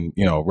why I've been,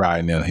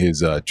 riding in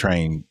his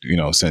train,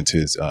 since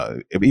his,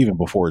 even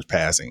before his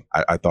passing.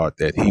 I thought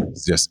that he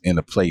was just in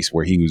a place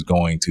where he was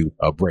going to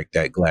break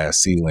that glass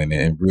ceiling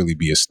and really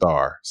be a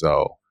star.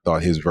 So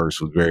thought his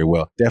verse was very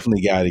well.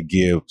 Definitely got to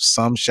give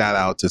some shout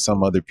out to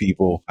some other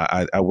people.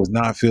 I was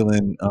not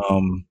feeling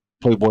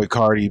Playboy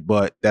Cardi,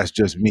 but that's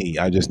just me.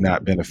 I just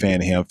not been a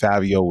fan of him.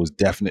 Fabio was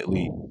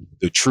definitely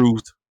the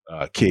truth.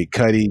 Kid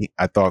Cudi,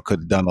 I thought could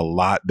have done a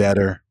lot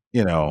better.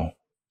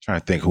 Trying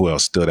to think who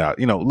else stood out.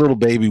 Little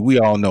Baby, we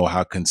all know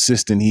how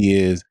consistent he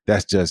is.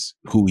 That's just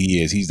who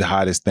he is. He's the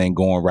hottest thing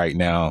going right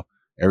now.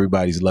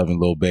 Everybody's loving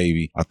Lil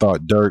Baby. I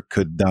thought Dirk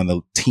could have done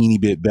a teeny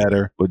bit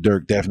better, but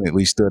Dirk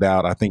definitely stood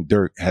out. I think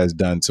Dirk has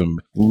done some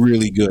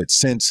really good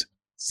since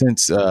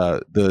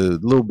the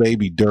Lil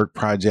Baby Dirk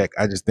project.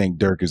 I just think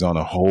Dirk is on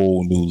a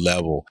whole new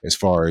level as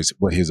far as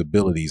what his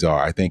abilities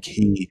are. I think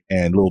he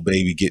and Lil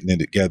Baby getting it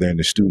together in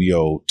the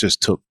studio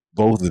just took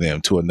both of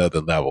them to another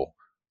level.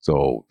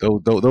 So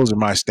those are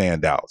my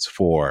standouts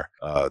for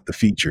the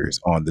features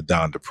on the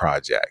Donda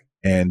project.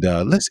 And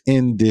let's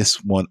end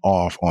this one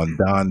off on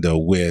Donda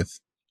with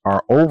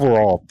our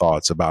overall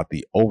thoughts about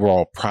the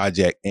overall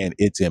project and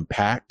its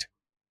impact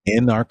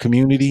in our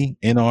community,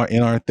 in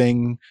our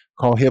thing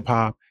called hip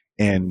hop.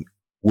 And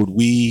would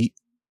we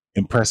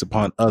impress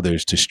upon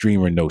others to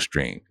stream or no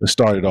stream? Let's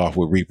start it off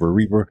with Reaper.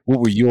 Reaper, what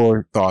were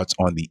your thoughts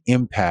on the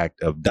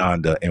impact of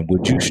Donda? And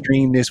would you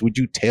stream this? Would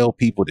you tell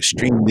people to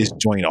stream this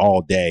joint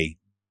all day?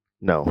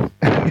 No.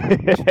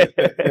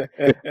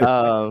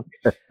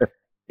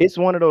 It's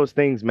one of those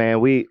things, man.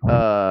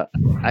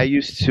 I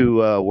used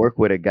to work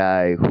with a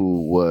guy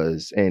who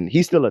was, and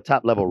he's still a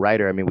top level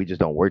writer. I mean, we just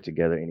don't work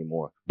together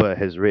anymore, but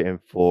has written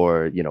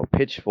for,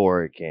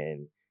 Pitchfork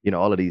and,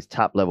 all of these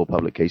top level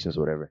publications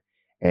or whatever.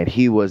 And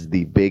he was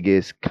the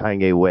biggest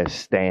Kanye West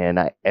stan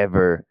I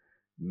ever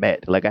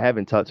met. Like, I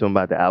haven't talked to him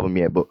about the album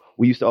yet, but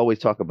we used to always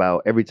talk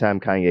about every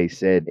time Kanye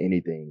said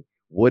anything,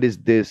 what is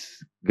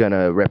this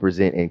gonna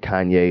represent in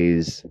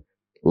Kanye's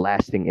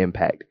lasting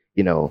impact?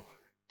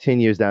 10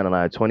 years down the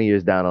line, 20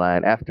 years down the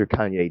line, after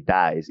Kanye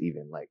dies,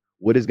 even, like,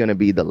 what is gonna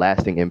be the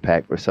lasting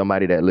impact for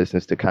somebody that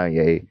listens to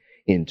Kanye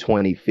in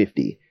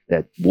 2050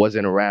 that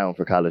wasn't around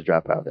for College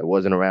Dropout, that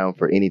wasn't around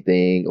for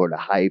anything or the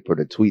hype or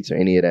the tweets or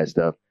any of that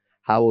stuff?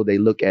 How will they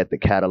look at the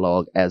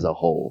catalog as a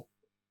whole?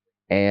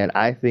 And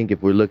I think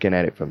if we're looking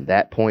at it from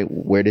that point,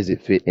 where does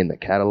it fit in the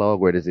catalog?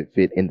 Where does it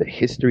fit in the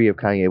history of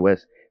Kanye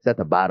West? It's at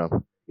the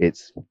bottom.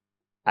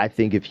 I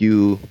think if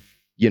you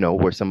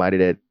were somebody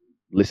that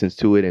listens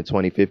to it in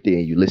 2050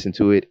 and you listen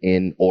to it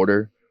in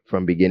order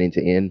from beginning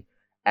to end,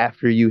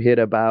 after you hit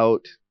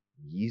about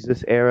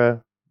Yeezus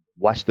era,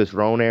 Watch the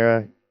Throne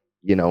era,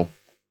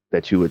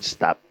 that you would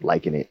stop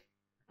liking it.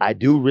 I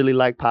do really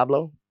like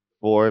Pablo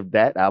for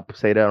that. I'll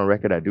say that on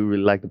record. I do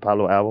really like the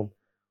Pablo album,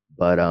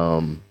 but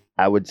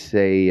I would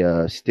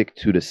say stick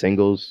to the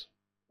singles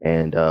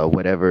and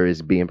whatever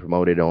is being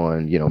promoted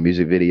on,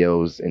 music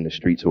videos in the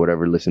streets or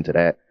whatever, listen to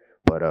that.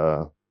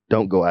 But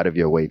don't go out of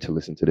your way to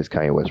listen to this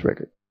Kanye West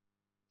record.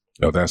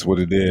 No, that's what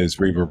it is.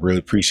 Reaper, really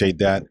appreciate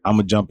that. I'm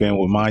going to jump in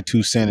with my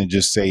 2 cents and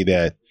just say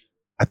that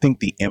I think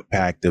the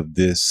impact of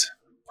this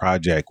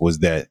project was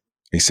that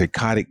a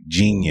psychotic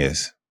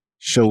genius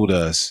showed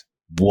us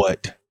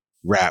what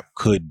rap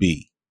could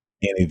be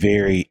in a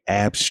very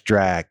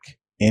abstract,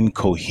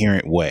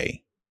 incoherent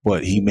way.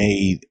 But he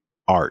made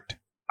art.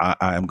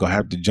 I'm going to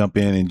have to jump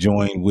in and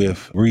join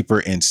with Reaper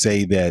and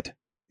say that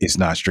it's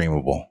not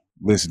streamable.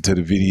 Listen to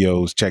the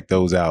videos, check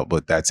those out,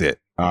 but that's it.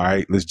 All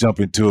right, let's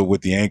jump into it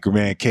with the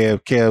Anchorman,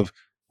 Kev. Kev,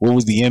 what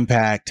was the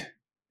impact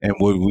and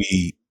would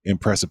we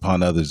impress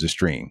upon others to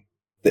stream?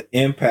 The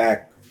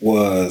impact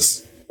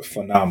was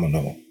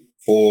phenomenal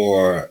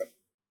for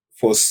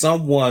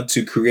someone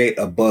to create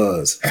a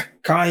buzz.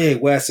 Kanye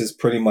West has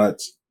pretty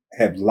much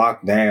have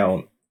locked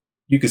down,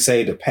 you could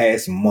say, the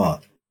past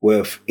month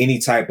with any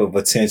type of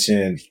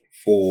attention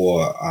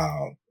for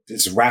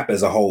this rap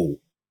as a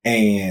whole.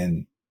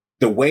 And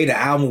the way the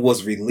album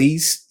was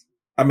released,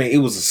 I mean, it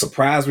was a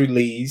surprise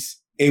release.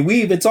 And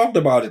we even talked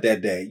about it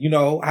that day,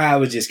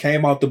 how it just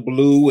came out the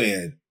blue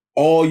and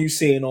all you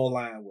seeing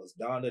online was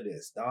Donda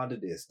this, Donda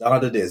this,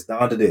 Donda this,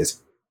 Donda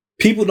this.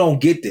 People don't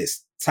get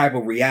this type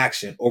of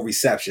reaction or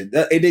reception.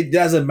 It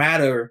doesn't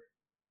matter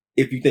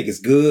if you think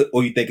it's good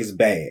or you think it's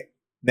bad.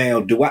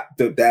 Now,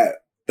 the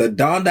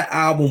Donda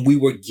album we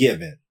were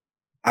given,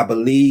 I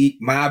believe,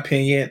 my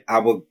opinion, I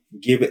would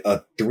give it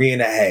a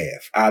 3.5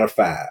 out of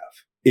 5.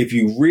 If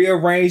you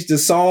rearrange the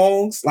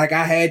songs like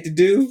I had to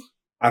do,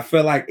 I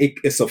feel like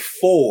it's a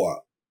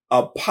 4,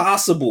 a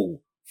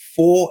possible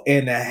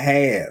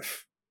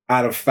 4.5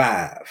 out of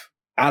 5.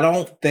 I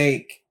don't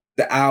think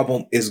the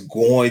album is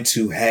going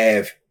to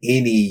have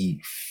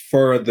any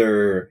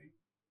further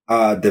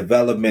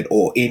development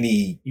or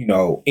any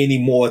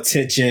more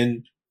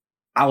attention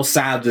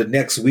outside of the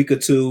next week or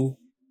two,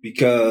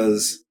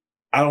 because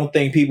I don't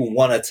think people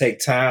want to take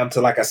time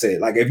to, like I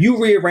said, like if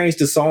you rearrange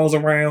the songs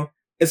around,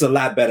 it's a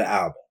lot better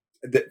album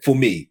for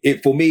me.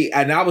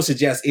 And I would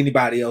suggest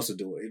anybody else to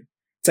do it.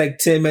 Take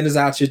 10 minutes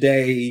out your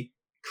day,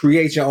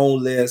 create your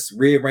own list,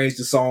 rearrange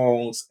the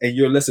songs, and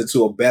you'll listen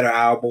to a better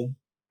album.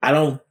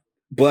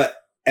 But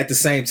at the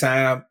same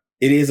time,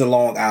 it is a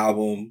long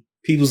album.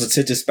 People's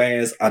attention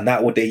spans are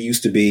not what they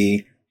used to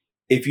be.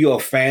 If you're a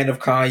fan of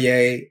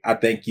Kanye, I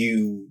think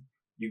you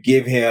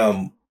give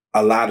him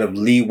a lot of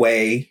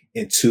leeway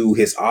into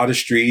his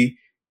artistry.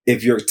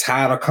 If you're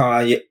tired of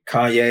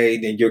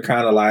Kanye, then you're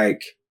kind of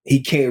like,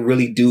 he can't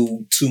really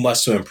do too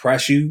much to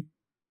impress you.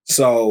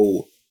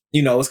 So,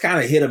 it's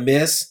kind of hit or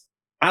miss.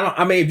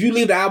 If you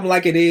leave the album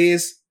like it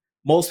is,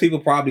 most people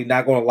probably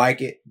not going to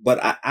like it. But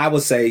I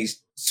would say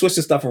switch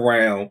the stuff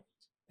around.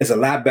 It's a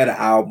lot better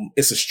album.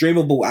 It's a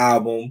streamable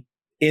album.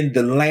 In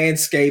the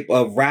landscape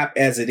of rap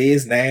as it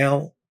is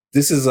now,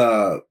 this is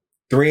a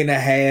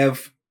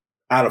 3.5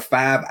 out of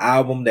 5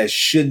 album that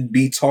shouldn't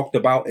be talked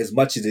about as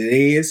much as it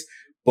is.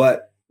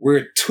 But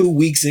we're 2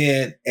 weeks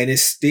in and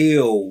it's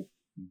still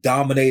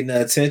dominating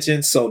the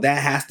attention. So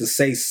that has to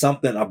say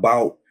something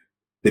about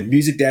the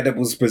music that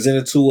was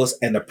presented to us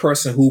and the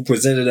person who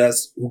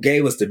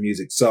gave us the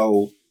music.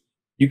 So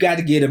you got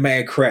to give the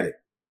man credit.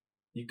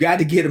 You got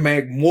to give the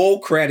man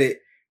more credit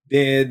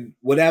than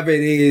whatever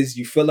it is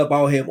you feel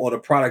about him or the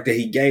product that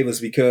he gave us,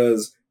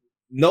 because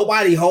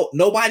nobody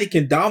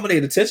can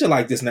dominate attention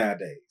like this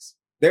nowadays.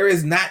 There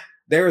is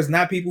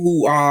not people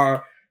who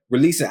are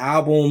releasing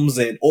albums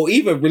or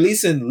even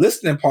releasing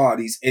listening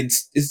parties, and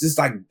it's just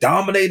like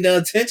dominating the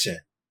attention.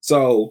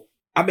 So,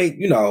 I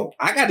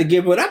got to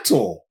give it up to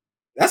him.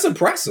 That's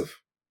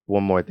impressive.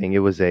 One more thing. It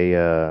was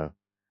a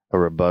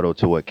rebuttal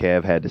to what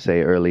Kev had to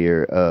say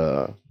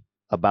earlier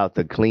about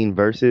the clean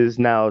verses.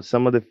 Now,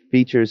 some of the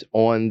features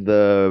on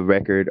the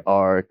record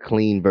are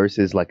clean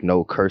verses, like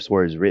no curse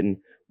words written.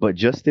 But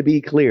just to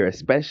be clear,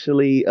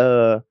 especially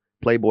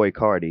Playboy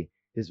Cardi,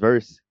 his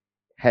verse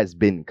has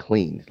been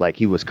cleaned. Like,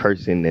 he was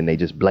cursing and they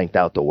just blanked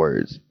out the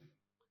words.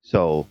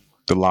 So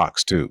the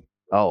locks too.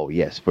 Oh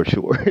yes, for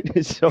sure.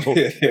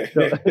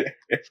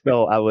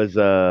 so I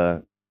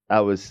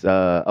was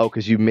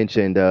because you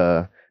mentioned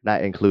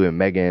not including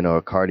Megan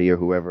or Cardi or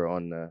whoever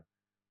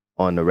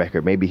on the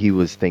record. Maybe he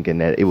was thinking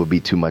that it would be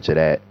too much of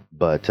that.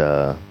 But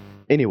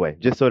anyway,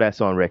 just so that's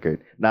on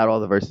record, not all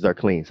the verses are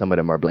clean. Some of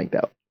them are blanked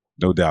out.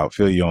 No doubt.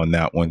 Feel you on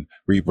that one,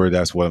 Reaper.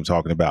 That's what I'm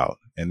talking about.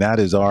 And that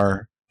is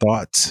our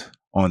thoughts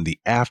on the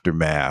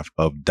aftermath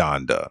of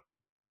Donda.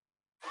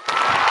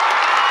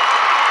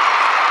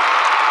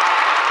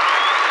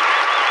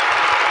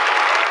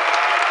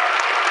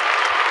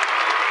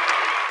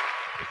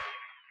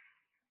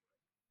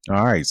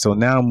 All right, so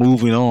now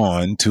moving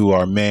on to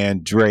our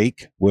man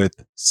Drake with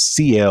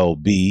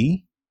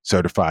CLB,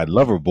 Certified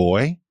Lover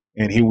Boy,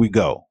 and here we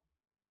go.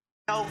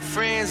 No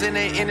friends in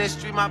the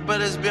industry, my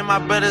brothers been my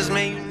brothers,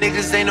 man. You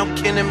niggas ain't no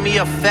kin to me,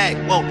 a fact.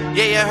 Whoa,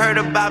 yeah, you heard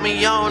about me,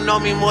 you don't know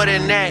me more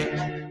than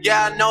that.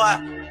 Yeah, I know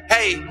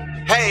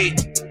hey,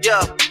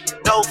 yeah.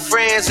 No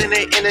friends in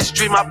the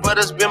industry, my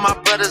brothers been my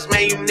brothers,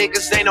 man. You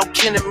niggas ain't no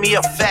kin to me,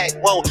 a fact.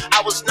 Whoa,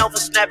 I was known for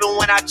snapping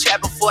when I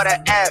chat before the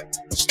app.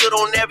 Stood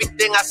on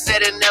everything I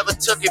said and never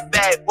took it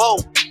back. Whoa,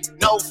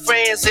 no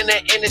friends in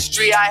the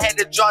industry, I had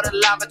to draw the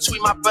line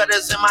between my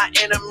brothers and my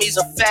enemies,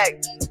 a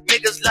fact.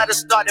 Niggas let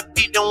us start the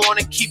beat, don't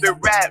wanna keep it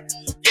wrapped.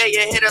 Yeah, you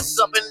hit us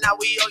up and now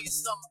we owe you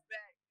something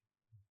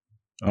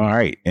back. All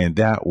right, and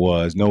that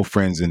was No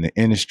Friends in the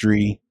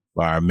Industry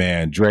by our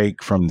man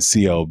Drake from the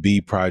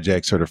CLB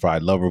project,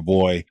 Certified Lover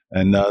Boy.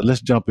 And let's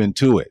jump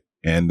into it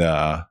and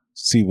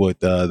see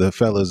what the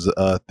fellas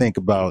think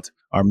about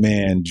our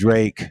man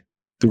Drake.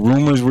 The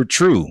rumors were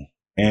true.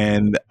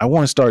 And I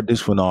want to start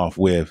this one off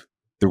with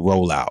the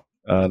rollout.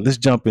 Let's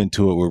jump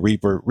into it with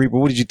Reaper. Reaper,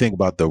 what did you think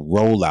about the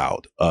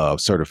rollout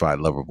of Certified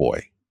Lover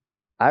Boy?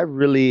 I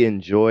really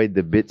enjoyed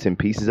the bits and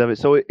pieces of it.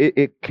 So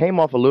it came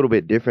off a little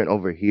bit different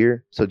over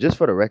here. So just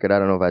for the record, I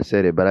don't know if I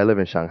said it, but I live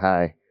in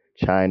Shanghai,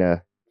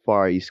 China,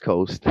 far East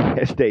Coast,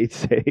 as they'd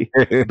say.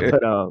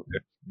 But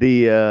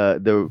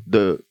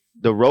the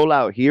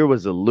rollout here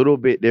was a little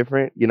bit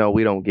different.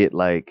 We don't get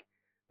like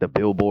the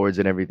billboards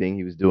and everything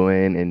he was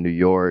doing in New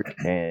York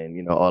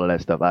and all of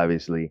that stuff,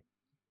 obviously.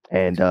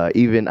 And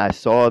even I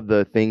saw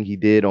the thing he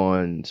did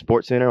on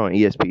SportsCenter on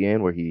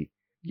ESPN where he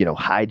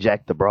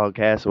hijacked the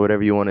broadcast or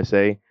whatever you want to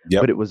say.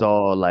 Yep. But it was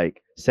all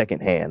like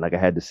secondhand. Like I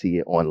had to see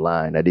it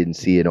online. I didn't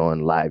see it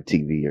on live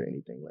TV or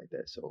anything like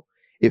that. So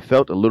it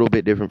felt a little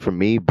bit different for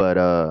me. But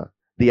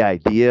the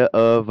idea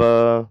of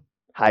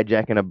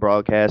hijacking a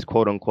broadcast,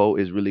 quote unquote,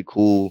 is really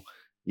cool.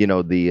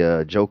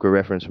 The Joker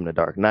reference from The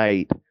Dark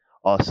Knight.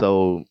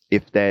 Also,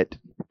 if that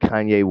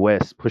Kanye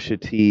West, Pusha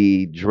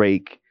T,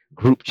 Drake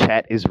group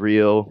chat is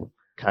real,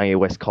 Kanye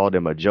West called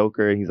him a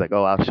Joker. He's like,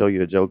 "Oh, I'll show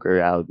you a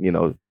Joker."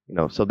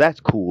 So that's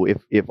cool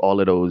if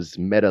all of those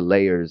meta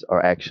layers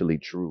are actually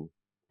true.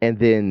 And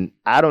then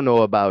I don't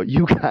know about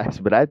you guys,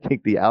 but I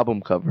think the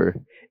album cover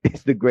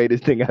is the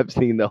greatest thing I've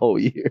seen the whole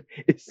year.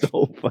 It's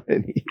so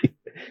funny.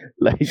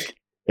 Like,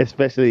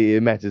 especially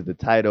it matches the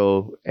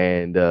title,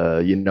 and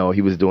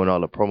he was doing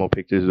all the promo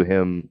pictures with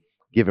him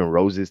giving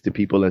roses to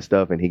people and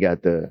stuff, and he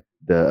got the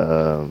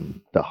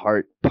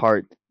heart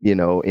part,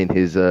 in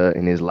his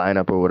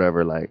lineup or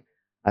whatever. Like,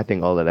 I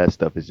think all of that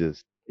stuff is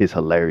just is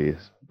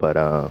hilarious. But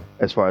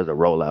as far as the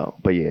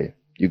rollout, but yeah,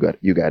 you got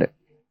it.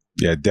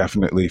 Yeah,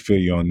 definitely feel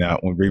you on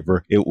that one,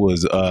 Reaper. It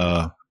was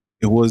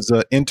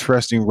an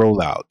interesting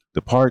rollout.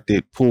 The part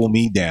that pulled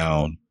me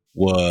down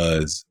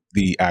was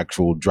the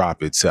actual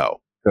drop itself,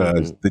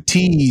 because the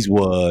tease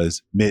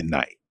was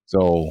midnight.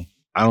 So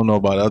I don't know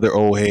about other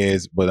old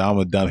heads, but I'm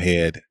a dumb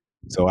head,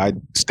 so I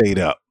stayed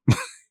up.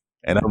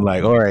 And I'm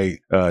like, all right,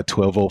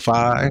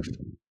 12:05,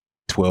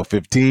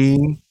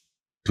 12:15,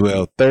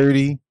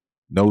 12:30,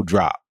 no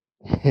drop.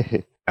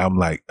 I'm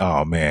like,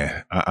 oh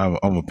man, I'm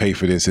gonna pay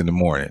for this in the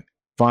morning.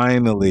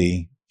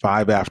 Finally,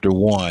 5 after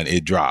 1,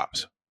 it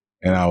drops,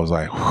 and I was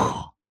like,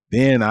 whew.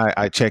 Then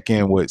I check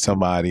in with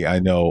somebody I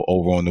know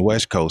over on the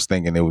West Coast,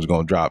 thinking it was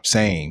gonna drop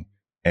same,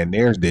 and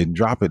theirs didn't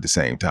drop at the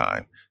same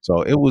time.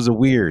 So it was a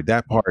weird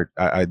that part.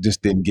 I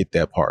just didn't get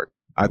that part.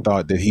 I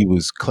thought that he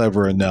was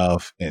clever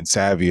enough and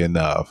savvy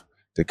enough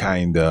to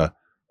kind of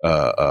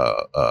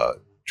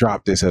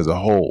drop this as a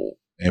whole.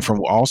 And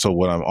from also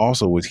what I'm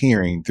also was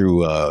hearing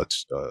through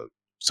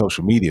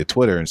social media,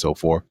 Twitter and so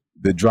forth,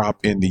 the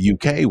drop in the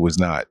UK was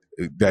not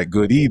that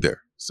good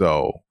either.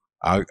 So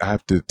I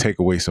have to take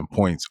away some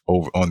points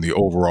over on the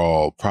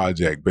overall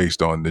project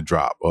based on the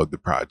drop of the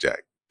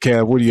project.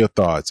 Kev, what are your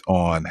thoughts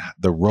on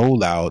the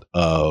rollout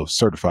of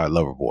Certified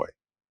Lover Boy?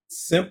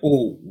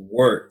 Simple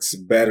works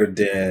better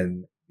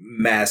than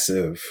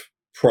massive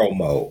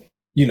promo.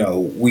 You know,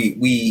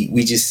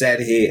 we just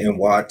sat here and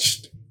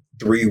watched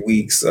 3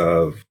 weeks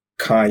of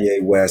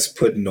Kanye West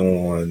putting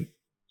on,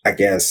 I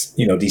guess,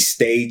 these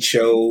stage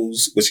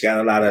shows, which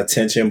got a lot of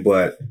attention,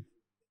 but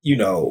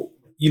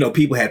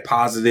people had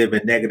positive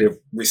and negative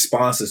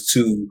responses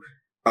to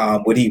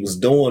what he was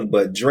doing.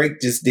 But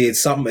Drake just did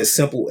something as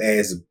simple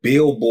as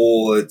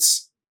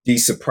billboards,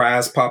 these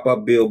surprise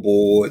pop-up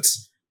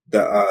billboards,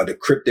 the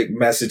cryptic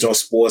message on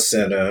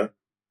SportsCenter.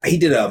 He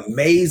did an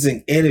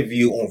amazing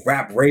interview on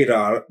Rap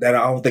Radar that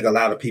I don't think a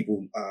lot of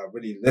people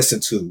really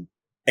listen to.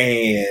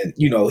 And,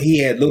 he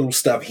had little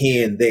stuff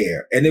here and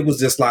there. And it was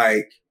just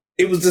like,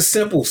 it was the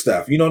simple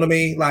stuff. You know what I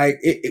mean? Like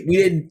we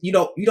didn't, you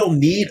don't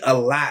need a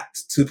lot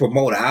to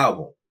promote an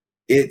album.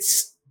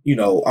 It's, I'm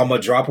going to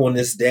drop on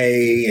this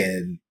day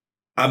and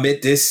I'm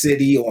at this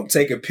city or I'm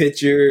taking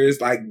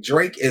pictures. Like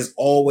Drake has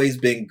always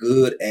been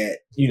good at,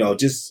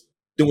 just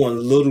doing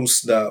little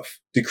stuff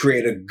to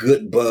create a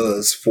good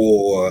buzz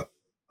for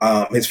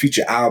his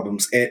future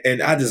albums.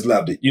 And I just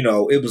loved it.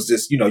 It was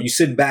just, you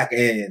sitting back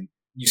and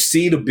you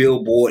see the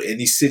billboard in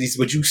these cities,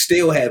 but you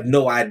still have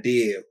no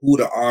idea who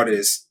the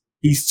artist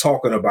he's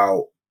talking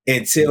about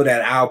until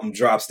that album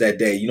drops that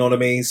day. You know what I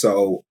mean?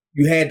 So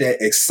you had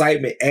that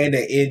excitement and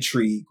that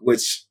intrigue,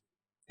 which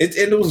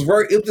it was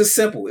just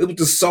simple. It was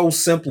just so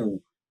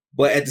simple,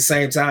 but at the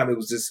same time, it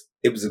was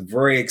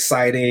very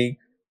exciting.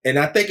 And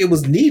I think it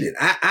was needed.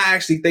 I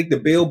actually think the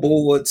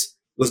billboards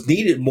was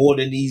needed more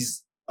than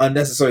these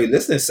unnecessary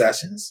listening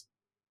sessions.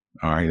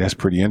 All right. That's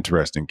pretty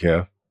interesting,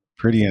 Kev.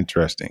 Pretty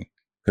interesting.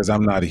 Because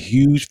I'm not a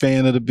huge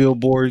fan of the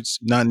billboards,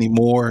 not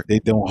anymore. They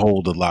don't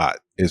hold a lot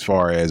as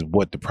far as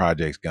what the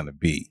project's going to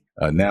be.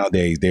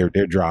 Nowadays, they're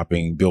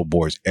dropping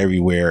billboards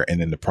everywhere, and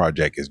then the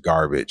project is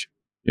garbage.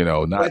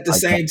 Not but at the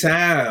same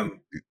time.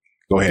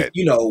 Go ahead.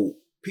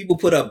 People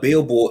put up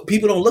billboards.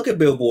 People don't look at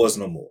billboards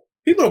no more.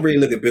 People don't really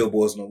look at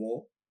billboards no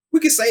more. We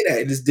can say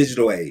that in this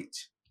digital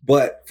age.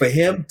 But for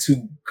him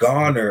to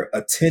garner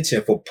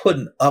attention for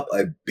putting up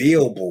a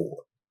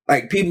billboard,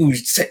 like people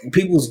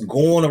was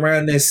going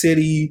around their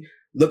city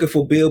looking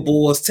for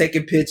billboards,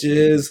 taking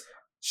pictures,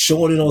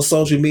 showing it on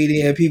social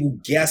media, and people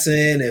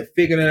guessing and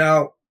figuring it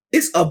out.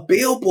 It's a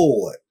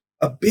billboard.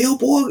 A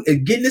billboard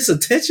and getting this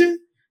attention?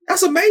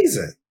 That's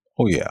amazing.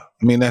 Oh, yeah.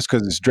 I mean, that's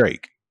because it's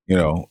Drake.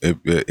 There's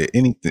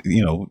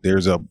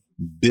a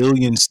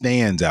billion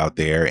stands out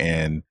there,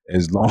 and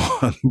as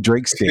long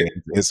Drake stands,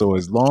 and so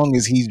as long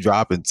as he's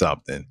dropping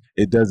something,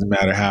 it doesn't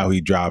matter how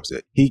he drops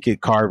it. He could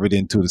carve it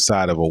into the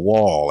side of a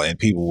wall, and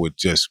people would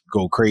just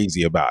go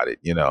crazy about it.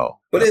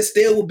 But it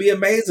still would be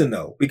amazing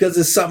though, because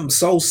it's something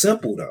so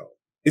simple though.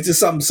 It's just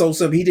something so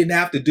simple. He didn't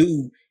have to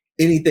do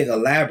anything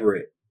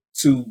elaborate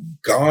to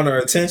garner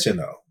attention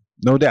though.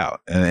 No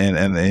doubt, and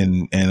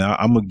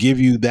I'm gonna give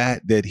you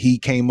that he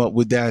came up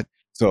with that.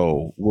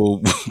 So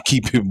we'll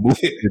keep it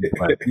moving.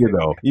 But,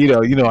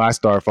 I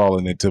start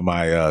falling into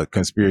my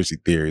conspiracy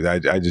theories.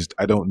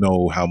 I don't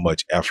know how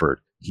much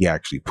effort he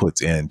actually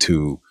puts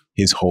into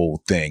his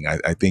whole thing.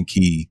 I think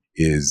he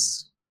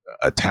is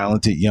a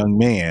talented young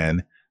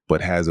man,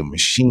 but has a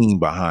machine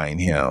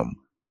behind him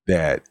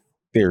that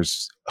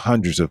there's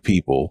hundreds of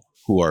people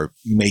who are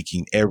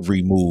making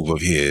every move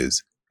of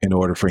his in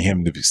order for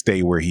him to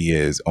stay where he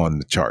is on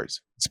the charts.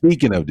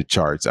 Speaking of the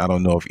charts, I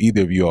don't know if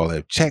either of you all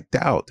have checked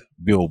out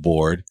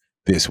Billboard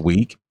this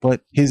week, but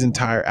his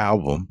entire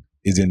album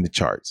is in the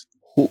charts.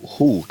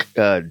 Who?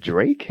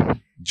 Drake?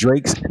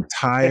 Drake's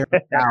entire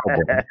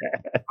album.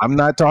 I'm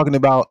not talking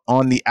about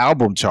on the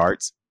album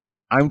charts.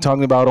 I'm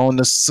talking about on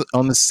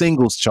the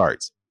singles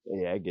charts.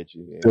 Yeah, I get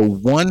you. Yeah.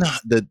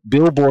 The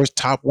Billboard's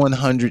top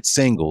 100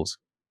 singles,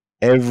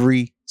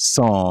 every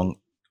song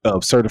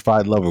of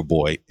Certified Lover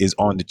Boy is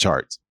on the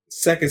charts.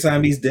 Second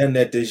time he's done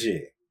that this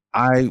year.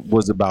 I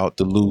was about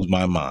to lose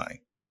my mind.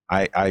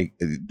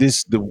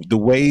 The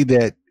way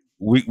that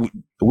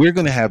we're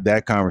going to have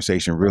that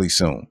conversation really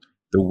soon.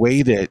 The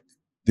way that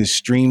the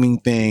streaming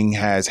thing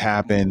has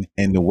happened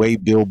and the way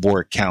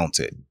Billboard counts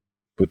it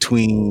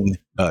between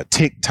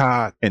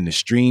TikTok and the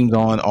streams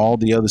on all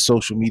the other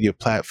social media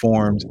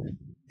platforms,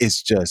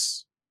 it's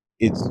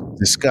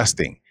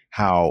disgusting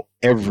how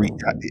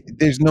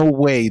there's no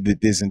way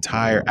that this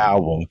entire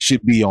album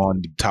should be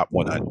on the top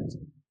 100.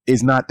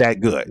 It's not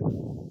that good.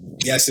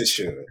 Yes, it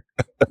should.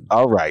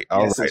 All right.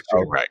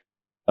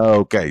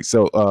 Okay,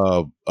 so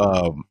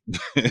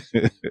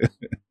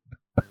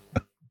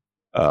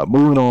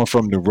moving on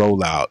from the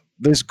rollout,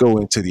 let's go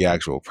into the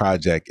actual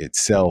project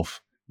itself.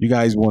 You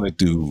guys want to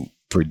do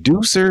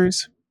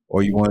producers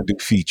or you want to do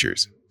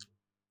features?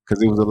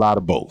 Because it was a lot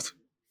of both.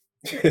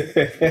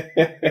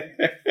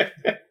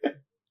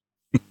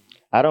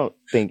 I don't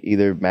think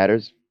either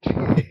matters.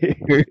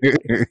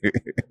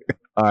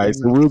 All right,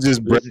 so we'll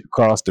just break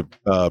across the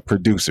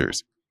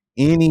producers.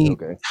 Any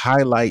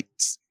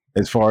highlights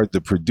as far as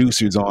the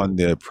producers on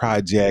the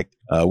project?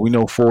 We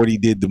know 40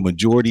 did the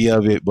majority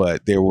of it,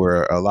 but there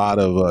were a lot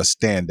of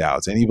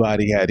standouts.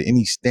 Anybody had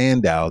any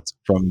standouts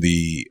from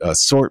the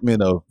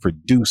assortment of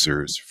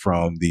producers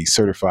from the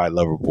Certified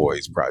Lover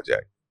Boys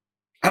project?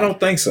 I don't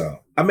think so.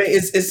 I mean,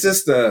 it's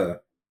just I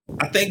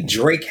think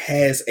Drake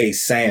has a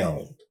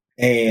sound,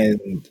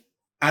 and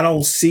I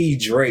don't see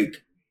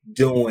Drake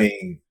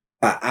doing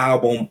an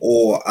album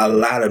or a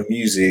lot of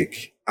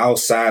music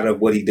outside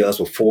of what he does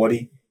with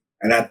 40.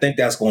 And I think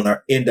that's going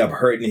to end up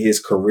hurting his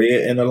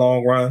career in the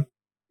long run.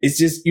 It's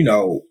just,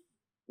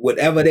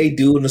 whatever they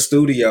do in the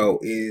studio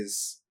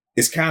is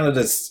kind of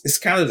the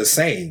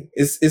same.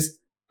 It's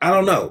I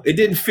don't know. It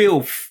didn't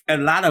feel, a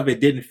lot of it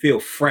didn't feel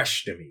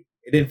fresh to me.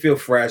 It didn't feel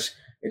fresh.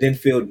 It didn't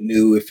feel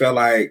new. It felt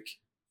like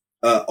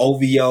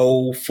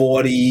OVO,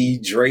 40,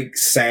 Drake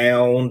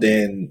sound,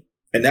 and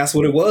that's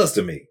what it was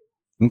to me.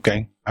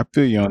 Okay, I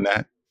feel you on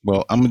that.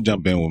 Well, I'm going to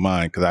jump in with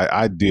mine because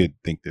I did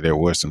think that there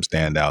were some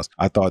standouts.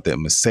 I thought that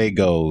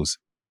Masego's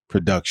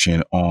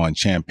production on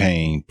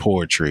Champagne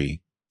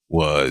Poetry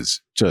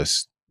was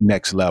just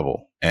next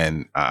level.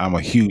 And I'm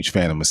a huge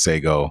fan of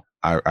Masego.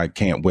 I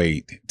can't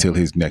wait till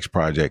his next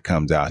project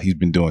comes out. He's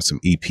been doing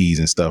some EPs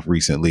and stuff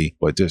recently,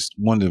 but just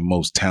one of the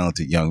most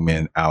talented young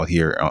men out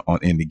here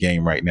in the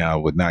game right now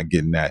with not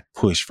getting that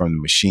push from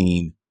the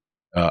machine.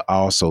 I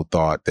also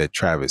thought that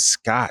Travis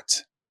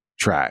Scott's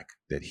track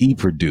that he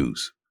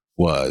produced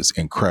was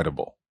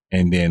incredible.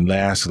 And then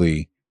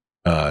lastly,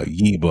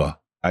 Yeba.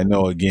 I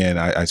know, again,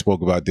 I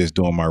spoke about this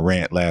during my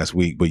rant last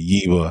week, but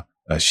Yeba,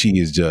 she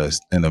is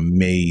just an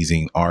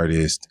amazing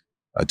artist,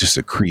 just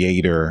a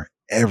creator.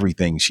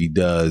 Everything she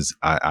does,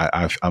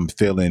 I'm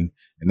feeling,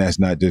 and that's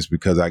not just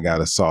because I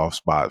got a soft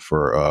spot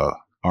for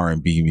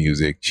R&B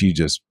music. She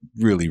just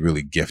really,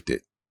 really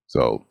gifted.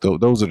 So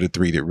those are the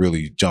three that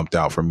really jumped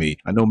out for me.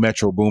 I know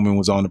Metro Boomin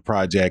was on the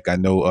project. I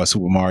know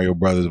Super Mario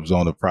Brothers was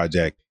on the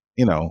project.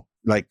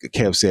 Like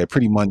Kev said,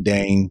 pretty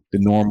mundane, the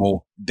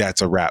normal.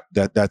 That's a rap.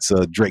 That's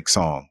a Drake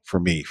song for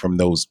me from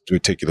those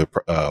particular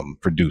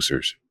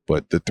producers.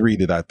 But the three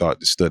that I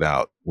thought that stood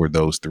out were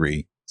those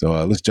three.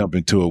 So let's jump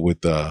into it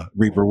with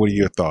Reaper. What are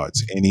your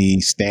thoughts? Any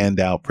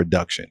standout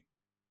production?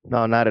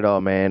 No, not at all,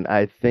 man.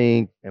 I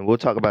think, and we'll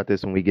talk about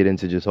this when we get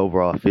into just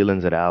overall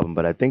feelings of the album,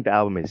 but I think the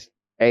album is,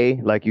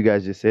 like you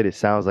guys just said, it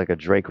sounds like a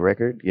Drake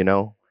record,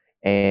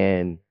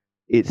 and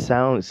it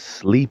sounds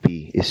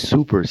sleepy. It's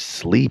super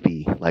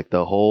sleepy. Like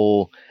the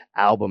whole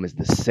album is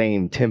the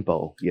same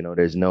tempo.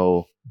 There's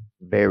no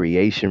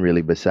variation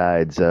really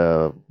besides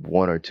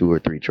one or two or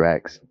three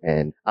tracks.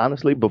 And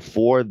honestly,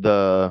 before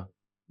the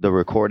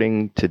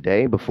recording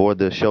today, before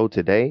the show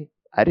today,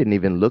 I didn't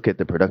even look at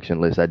the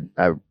production list. I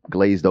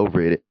glazed over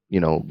it,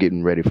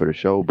 getting ready for the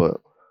show, but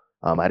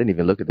I didn't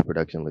even look at the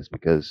production list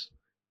because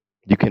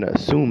you can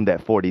assume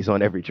that 40's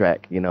on every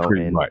track,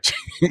 Pretty much.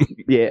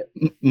 Yeah,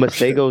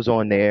 Masego's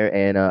on there,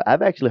 and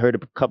I've actually heard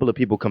a couple of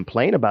people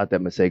complain about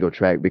that Masego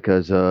track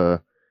because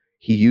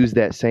he used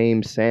that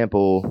same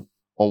sample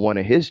on one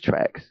of his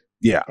tracks.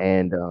 Yeah.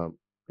 And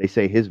they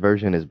say his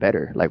version is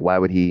better. Like, why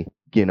would he,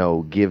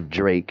 give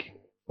Drake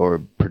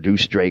or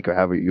produce Drake, or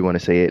however you want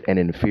to say it, an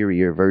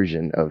inferior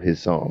version of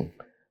his song?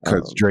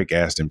 Because Drake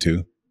asked him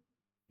to.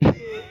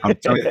 I'm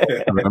telling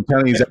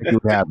you exactly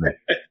what happened.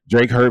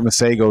 Drake heard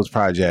Masego's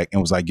project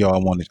and was like, "Yo, I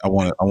want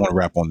to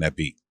rap on that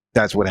beat."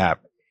 That's what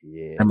happened.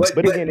 Yeah, and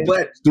but again,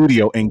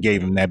 studio and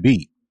gave him that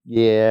beat.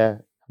 Yeah,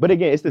 but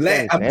again, it's the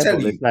same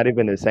sample. It's not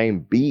even the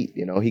same beat.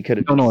 He could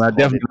have. No,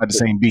 definitely not the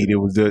same beat. It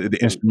was the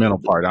instrumental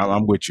part.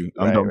 I'm with you.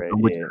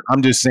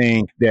 I'm just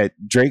saying that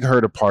Drake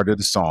heard a part of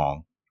the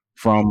song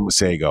from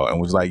Masego and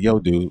was like, "Yo,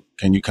 dude,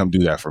 can you come do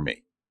that for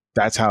me?"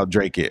 That's how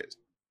Drake is.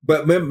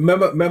 But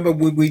remember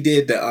when we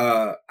did the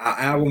our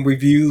album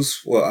reviews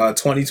for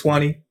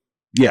 2020?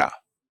 Yeah.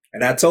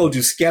 And I told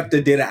you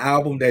Skepta did an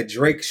album that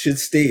Drake should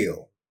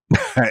steal.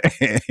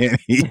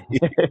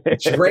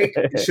 Drake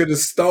should have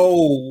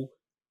stole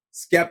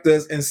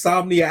Skepta's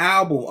Insomnia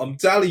album. I'm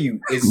telling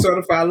you, it's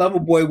Certified Lover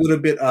Boy would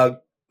have been a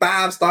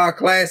 5-star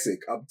classic.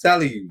 I'm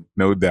telling you.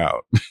 No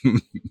doubt.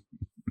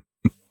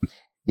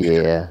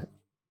 Yeah.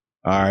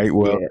 All right.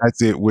 Well, Yeah.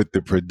 that's it with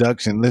the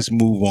production. Let's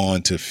move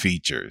on to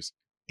features.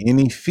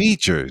 Any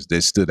features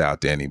that stood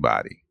out to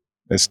anybody?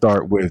 Let's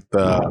start with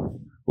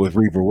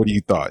Reaper. What do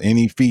you thought?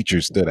 Any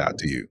features stood out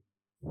to you?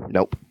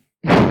 Nope.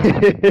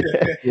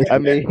 I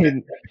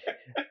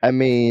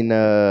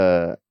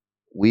mean,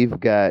 we've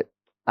got.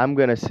 I'm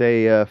gonna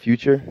say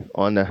Future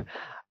on the.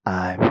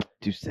 I'm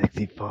too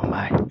sexy for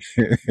my.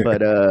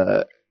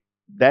 But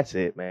that's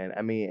it, man.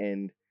 I mean,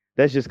 and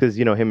that's just because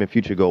him and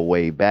Future go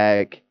way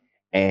back.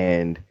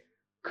 And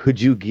could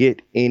you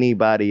get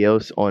anybody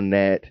else on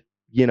that?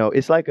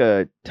 It's like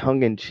a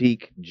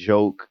tongue-in-cheek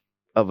joke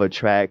of a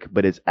track,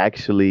 but it's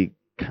actually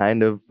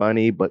kind of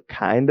funny, but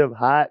kind of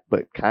hot,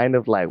 but kind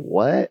of like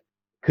what?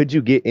 Could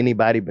you get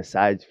anybody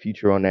besides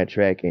Future on that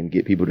track and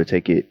get people to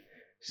take it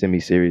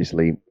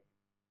semi-seriously?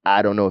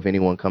 I don't know if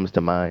anyone comes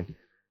to mind.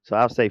 So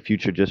I'll say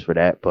Future just for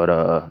that, but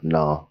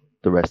no,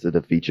 the rest of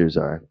the features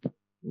are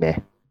meh.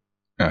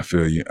 I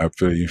feel you.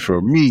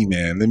 For me,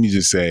 man, let me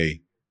just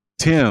say,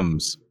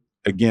 Tim's,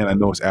 again, I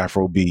know it's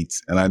Afro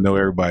beats, and I know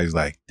everybody's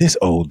like, this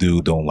old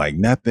dude don't like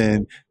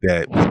nothing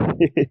that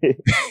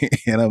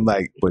and I'm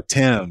like, but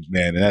Tim's,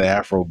 man, and that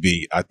Afro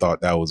beat, I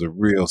thought that was a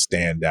real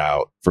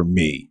standout for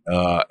me.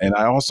 And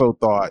I also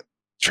thought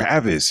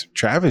Travis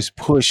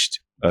pushed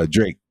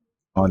Drake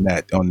on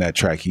that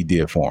track he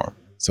did for him.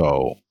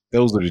 So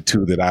those are the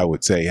two that I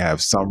would say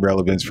have some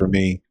relevance for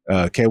me.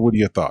 Kev, what are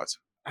your thoughts?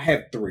 I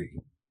have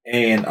 3.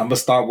 And I'm gonna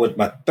start with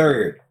my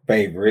third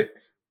favorite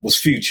was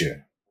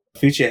Future.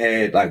 Future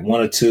had like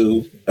 1 or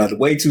 2. The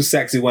Way Too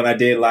Sexy one I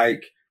did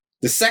like.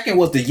 The second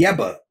was the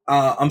Yebba.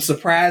 I'm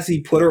surprised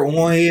he put her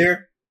on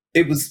here.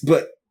 It was,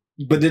 but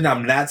then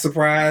I'm not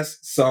surprised.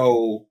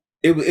 So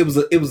it was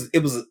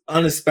an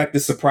unexpected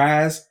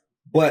surprise.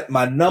 But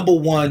my number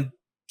one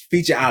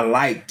feature I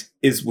liked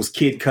was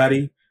Kid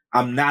Cudi.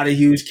 I'm not a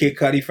huge Kid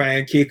Cudi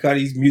fan. Kid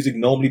Cudi's music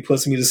normally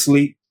puts me to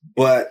sleep,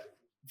 but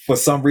for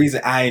some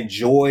reason I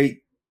enjoyed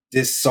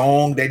this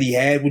song that he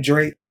had with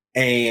Drake.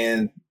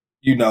 And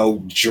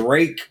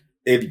Drake,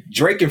 if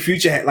Drake and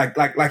Future had,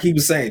 like he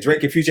was saying,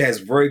 Drake and Future has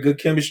very good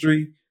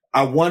chemistry.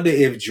 I wonder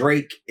if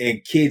Drake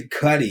and Kid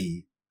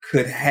Cudi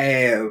could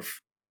have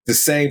the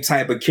same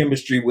type of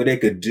chemistry where they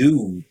could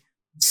do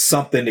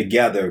something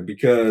together.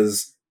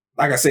 Because,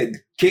 like I said,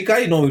 Kid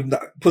Cudi normally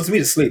puts me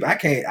to sleep. I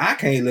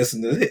can't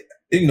listen to it.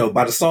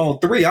 By the song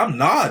 3, I'm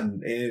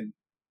nodding, and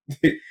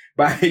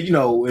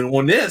and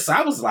on this,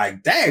 I was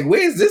like, "Dang,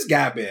 where's this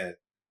guy been?"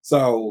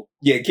 So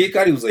yeah, Kid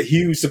Cudi was a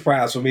huge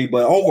surprise for me.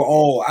 But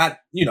overall, I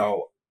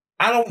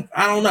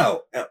don't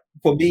know.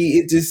 For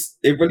me,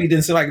 it really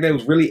didn't seem like that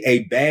was really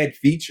a bad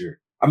feature.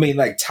 I mean,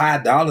 like Ty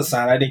Dolla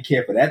 $ign, I didn't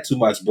care for that too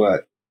much,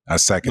 but I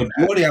second the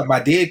majority of them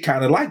I did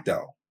kind of like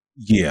though.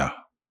 Yeah.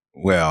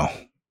 Well,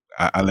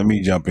 let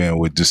me jump in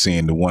with just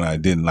saying the one I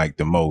didn't like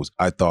the most.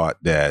 I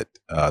thought that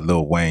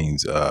Lil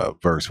Wayne's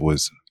verse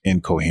was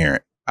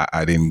incoherent.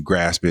 I didn't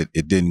grasp it.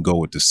 It didn't go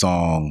with the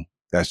song.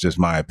 That's just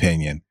my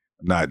opinion.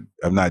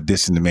 I'm not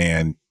dissing the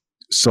man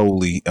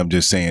solely. I'm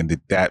just saying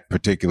that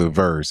particular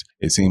verse,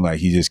 it seemed like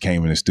he just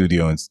came in the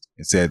studio and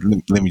said,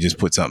 let me just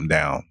put something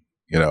down,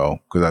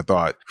 because I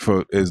thought,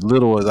 for as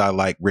little as I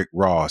like Rick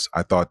Ross,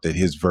 I thought that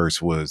his verse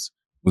was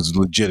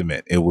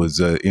legitimate. It was,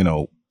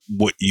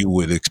 what you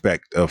would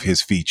expect of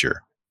his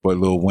feature. But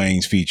Lil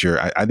Wayne's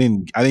feature, I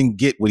didn't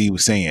get what he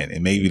was saying,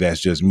 and maybe that's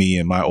just me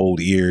and my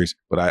old ears,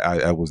 but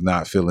I was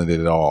not feeling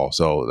it at all.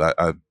 So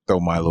I throw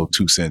my little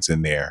 2 cents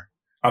in there.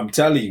 I'm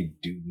telling you,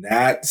 do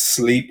not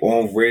sleep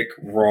on Rick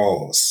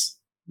Ross.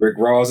 Rick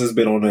Ross has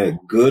been on a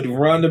good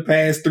run the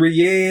past 3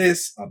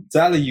 years. I'm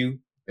telling you.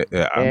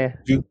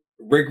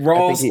 Rick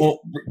Ross,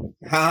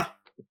 I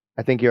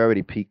think you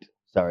already peaked.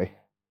 Sorry.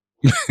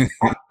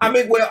 I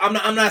mean, well,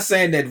 I'm not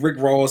saying that Rick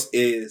Ross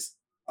is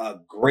a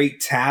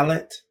great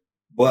talent,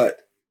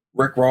 but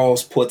Rick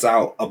Ross puts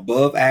out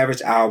above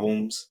average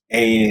albums,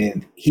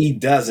 and he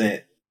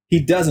doesn't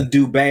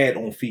do bad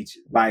on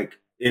features. Like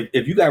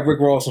if you got Rick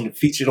Ross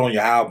featured on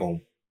your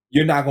album,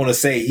 you're not going to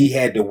say he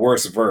had the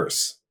worst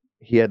verse.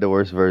 He had the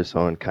worst verse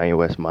on Kanye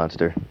West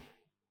Monster.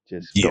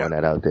 Just throwing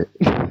that out there.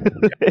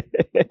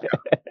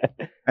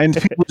 And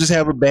people just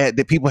have a bad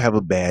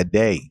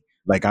day.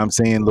 Like I'm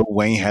saying, Lil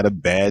Wayne had a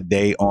bad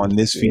day on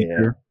this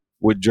feature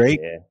with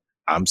Drake. Yeah.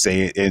 I'm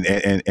saying,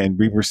 and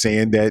Reaper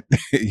saying that,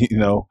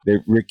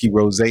 that Ricky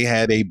Rose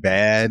had a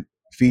bad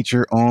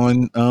feature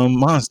on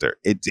Monster.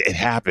 It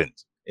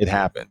happens. It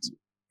happens.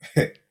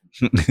 It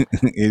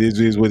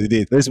is what it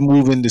is. Let's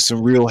move into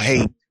some real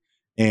hate.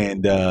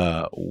 And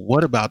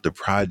what about the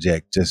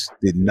project just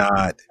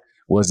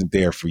wasn't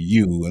there for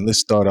you? And let's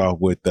start off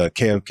with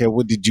Kev. Kev,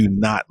 what did you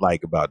not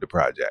like about the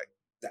project?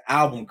 The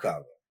album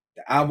cover.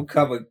 The album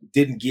cover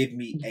didn't give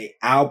me an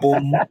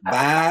album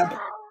vibe.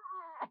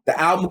 The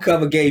album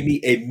cover gave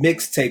me a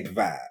mixtape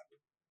vibe.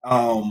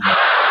 I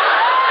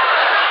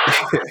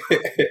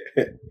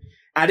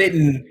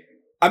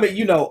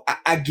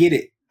get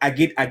it. I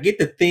get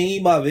the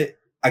theme of it.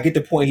 I get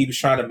the point he was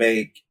trying to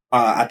make.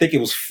 I think it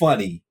was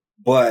funny,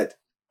 but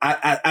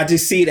I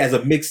just see it as a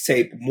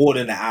mixtape more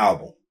than an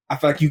album. I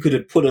feel like you could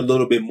have put a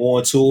little bit more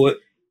into it.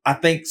 I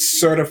think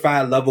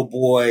Certified Lover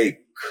Boy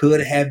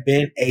could have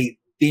been a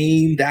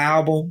themed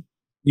album.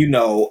 You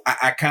know,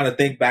 I kind of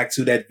think back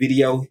to that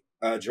video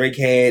Drake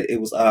had. It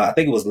was I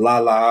think it was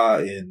Lala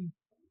and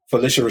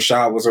Felicia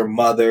Rashad was her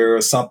mother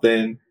or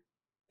something.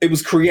 It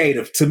was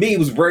creative. To me, it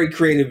was a very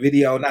creative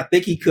video, and I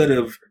think he could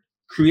have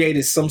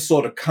created some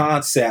sort of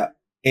concept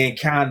and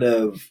kind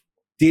of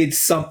did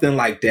something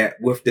like that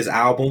with this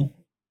album.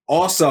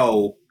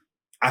 Also,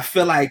 I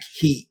feel like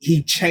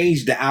he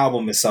changed the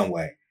album in some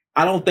way.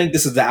 I don't think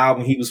this is the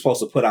album he was supposed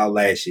to put out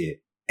last year.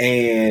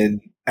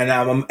 And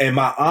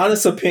my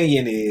honest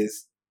opinion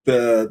is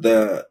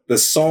the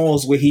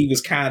songs where he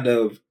was kind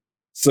of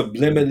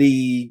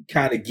subliminally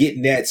kind of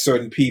getting at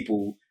certain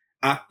people,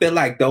 I feel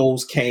like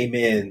those came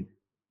in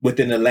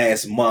within the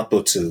last month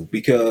or two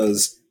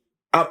because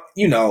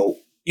we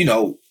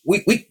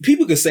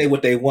people can say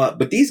what they want,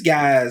 but these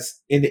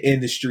guys in the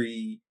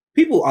industry,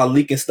 people are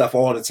leaking stuff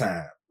all the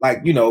time.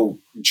 Like,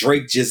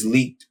 Drake just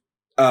leaked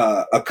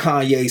a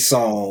Kanye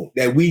song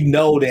that we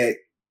know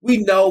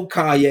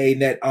Kanye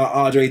and that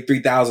Andre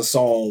 3000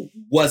 song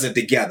wasn't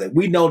together.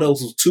 We know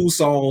those was two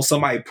songs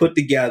somebody put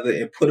together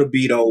and put a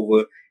beat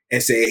over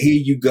and said, here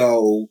you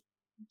go.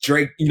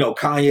 Drake,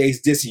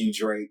 Kanye's dissing you,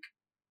 Drake.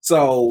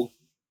 So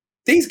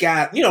these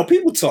guys,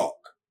 people talk.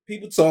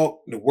 People talk,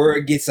 the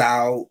word gets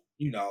out,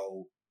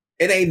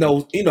 it ain't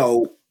no,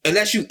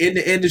 unless you in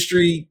the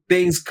industry,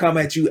 things come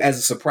at you as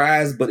a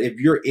surprise. But if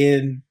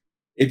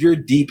you're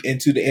deep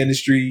into the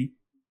industry,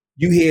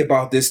 you hear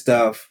about this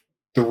stuff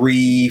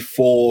 3,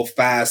 4,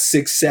 5,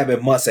 6,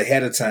 7 months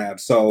ahead of time.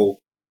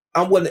 So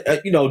I'm willing,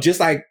 just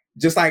like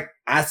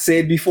I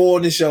said before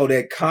on the show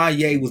that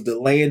Kanye was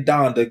delaying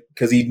Donda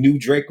because he knew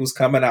Drake was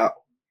coming out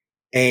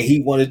and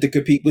he wanted to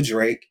compete with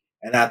Drake.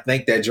 And I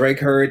think that Drake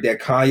heard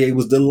that Kanye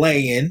was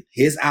delaying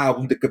his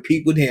album to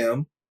compete with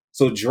him.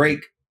 So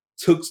Drake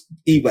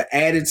either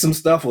added some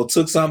stuff or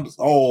took some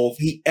off.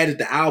 He edited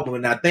the album.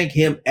 And I think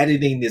him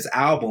editing this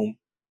album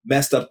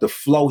messed up the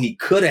flow he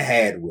could have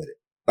had with it.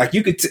 Like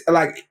you could,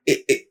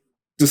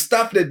 the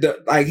stuff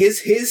that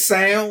his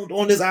sound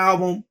on this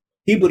album,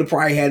 he would have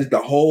probably had it the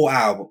whole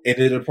album and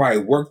it'd have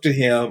probably worked to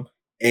him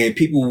and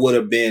people would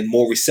have been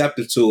more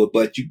receptive to it.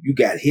 But you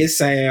got his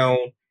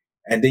sound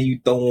and then you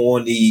throw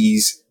on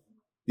these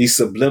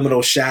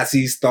subliminal shots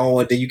he's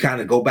throwing. Then you kind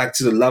of go back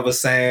to the Lover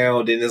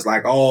sound and it's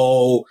like,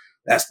 oh,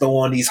 let's throw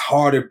on these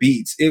harder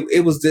beats.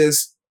 It was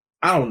this,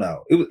 I don't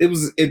know.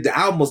 The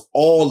album was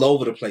all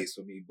over the place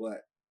for me,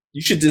 but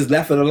you should just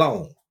left it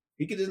alone.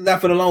 He could just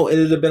left it alone. It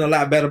would have been a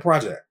lot better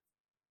project.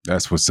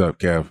 That's what's up,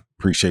 Kev.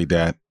 Appreciate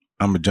that.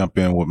 I'm going to jump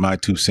in with my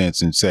 2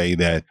 cents and say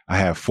that I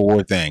have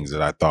 4 things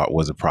that I thought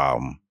was a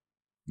problem.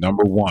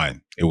 Number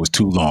 1, it was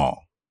too long.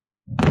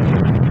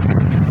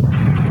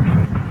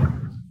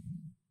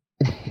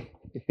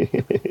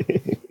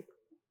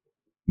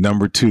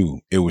 Number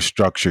 2, it was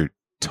structured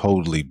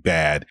totally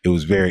bad. It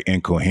was very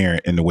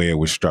incoherent in the way it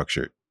was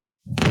structured.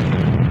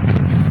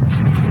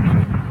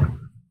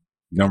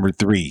 Number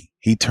 3,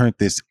 he turned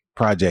this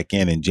project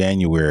in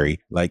January,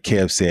 like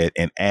Kev said,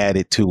 and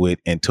added to it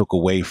and took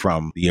away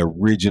from the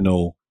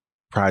original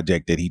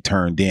project that he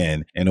turned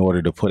in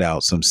order to put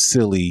out some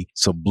silly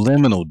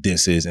subliminal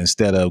disses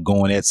instead of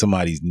going at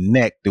somebody's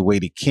neck the way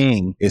the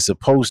king is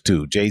supposed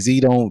to. Jay-Z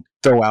don't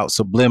throw out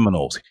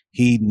subliminals.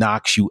 He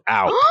knocks you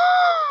out.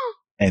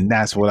 And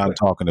that's what I'm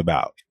talking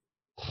about.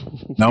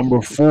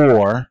 Number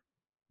 4,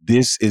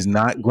 this is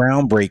not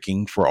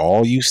groundbreaking for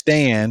all you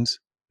stans.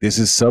 This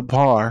is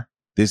subpar.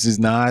 This is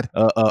not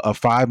a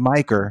 5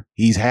 micer.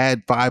 He's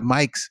had 5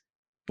 mics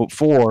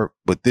before,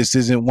 but this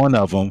isn't one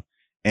of them.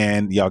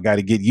 And y'all got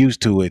to get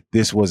used to it.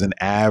 This was an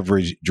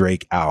average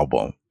Drake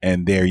album.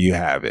 And there you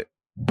have it.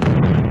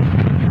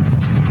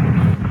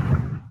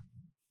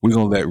 We're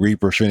going to let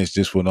Reaper finish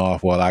this one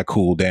off while I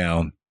cool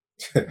down.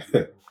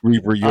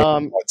 Reaper, your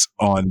thoughts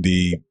on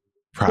the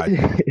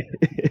project?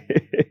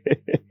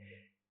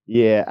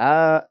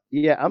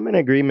 I'm in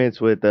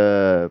agreement with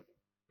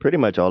pretty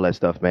much all that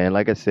stuff, man.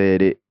 Like I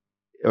said,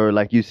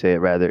 like you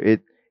said, rather,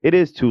 it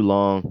is too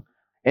long.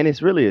 And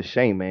it's really a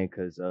shame, man,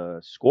 because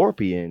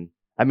Scorpion,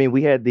 I mean,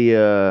 we had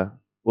the,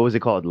 what was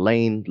it called?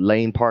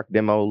 Lane Park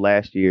demo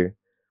last year.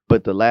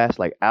 But the last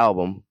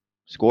album,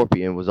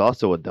 Scorpion, was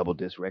also a double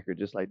disc record,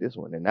 just like this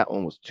one. And that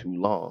one was too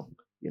long,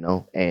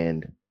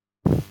 and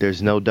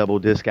there's no double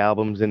disc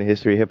albums in the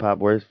history of hip hop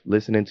worth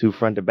listening to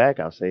front to back.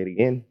 I'll say it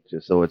again,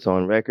 just so it's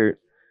on record.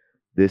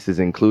 This is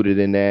included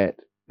in that.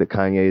 The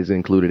Kanye is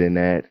included in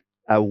that.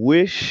 I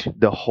wish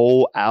the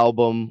whole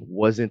album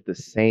wasn't the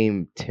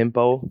same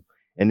tempo.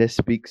 And this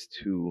speaks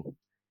to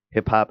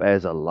hip hop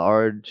as at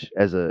large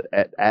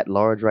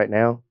right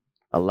now.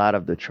 A lot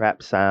of the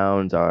trap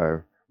sounds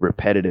are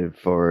repetitive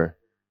for,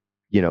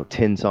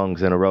 10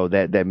 songs in a row.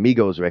 That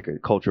Migos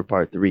record, Culture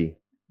Part 3.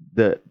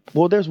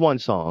 There's one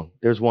song.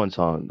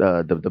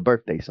 The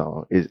birthday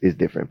song is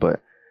different,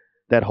 but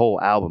that whole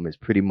album is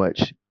pretty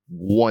much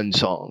one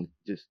song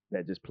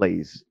that just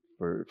plays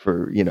for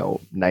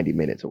 90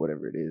 minutes or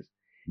whatever it is.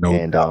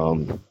 No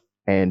doubt.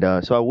 And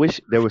so I wish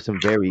there was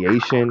some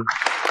variation.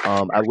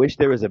 I wish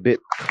there was a bit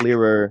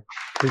clearer,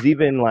 because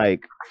even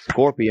like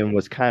Scorpion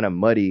was kind of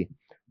muddy,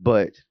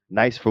 but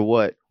Nice for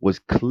What was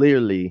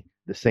clearly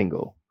the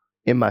single.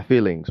 In My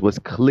Feelings was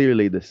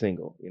clearly the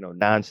single. You know,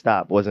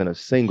 Nonstop wasn't a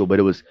single, but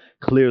it was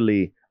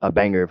clearly a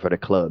banger for the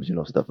clubs, you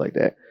know, stuff like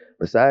that.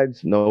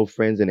 Besides No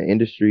Friends in the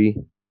Industry,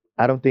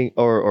 I don't think,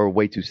 or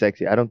Way Too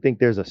Sexy, I don't think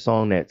there's a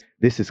song that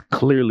this is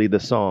clearly the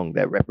song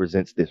that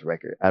represents this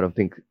record. I don't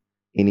think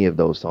any of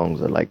those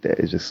songs are like that.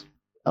 It's just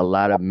a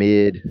lot of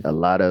mid, a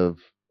lot of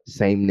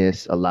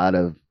sameness, a lot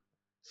of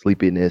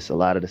sleepiness, a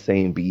lot of the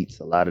same beats,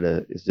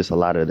 it's just a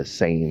lot of the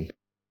same.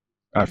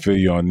 I feel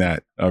you on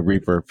that,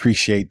 Reaper.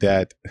 Appreciate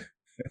that.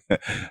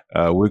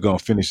 We're going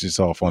to finish this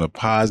off on a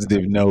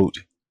positive note,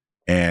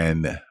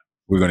 and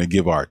we're going to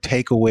give our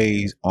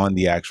takeaways on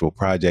the actual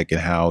project and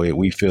how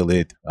we feel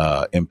it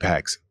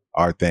impacts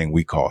our thing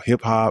we call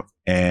hip hop.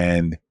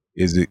 And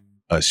is it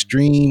a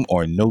stream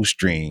or no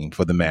stream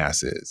for the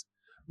masses?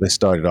 Let's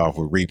start it off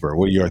with Reaper.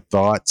 What are your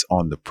thoughts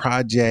on the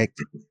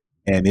project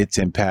and its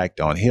impact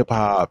on hip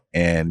hop?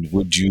 And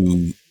would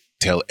you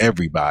tell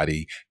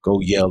everybody, go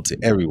yell to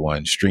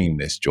everyone, stream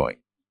this joint?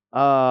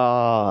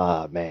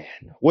 Ah, man.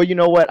 Well, you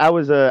know what? I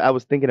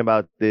was thinking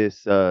about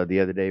this the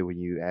other day when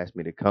you asked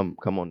me to come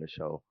on the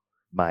show.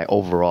 My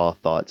overall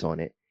thoughts on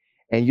it,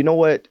 and you know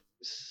what?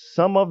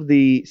 Some of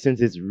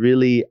since it's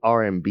really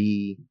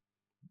R&B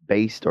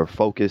based or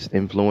focused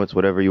influence,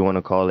 whatever you want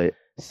to call it,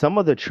 some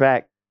of the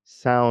tracks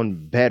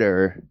sound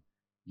better.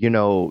 You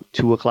know,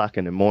 2 o'clock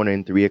in the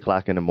morning, 3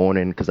 o'clock in the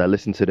morning, because I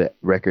listened to the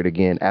record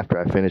again after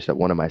I finished up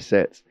one of my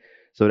sets.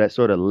 So that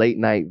sort of late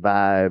night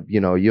vibe, you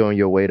know, you're on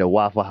your way to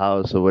Waffle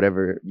House or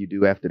whatever you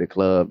do after the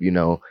club, you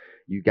know,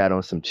 you got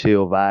on some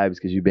chill vibes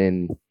because you've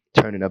been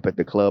turning up at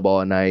the club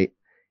all night,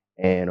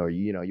 or,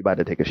 you know, you about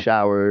to take a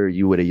shower,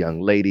 you with a young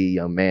lady,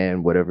 young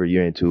man, whatever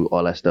you're into,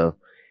 all that stuff.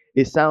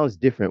 It sounds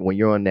different when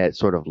you're on that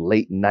sort of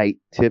late night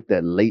tip,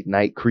 that late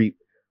night creep,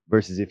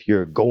 versus if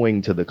you're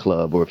going to the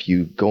club or if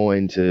you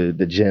going to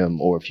the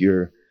gym or if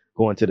you're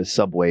going to the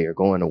subway or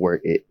going to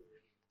work.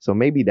 So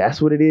maybe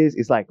that's what it is.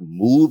 It's like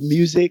mood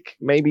music,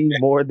 maybe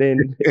more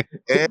than.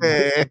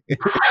 Okay.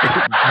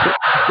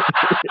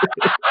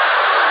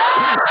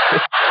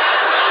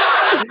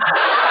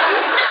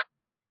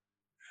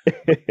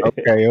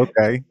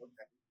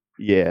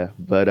 Yeah,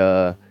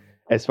 but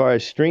as far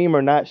as stream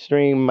or not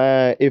stream,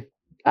 if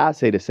I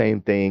say the same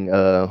thing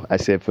I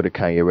said for the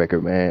Kanye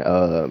record,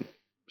 man.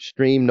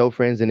 Stream No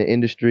Friends in the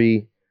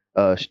Industry.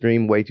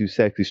 Stream Way Too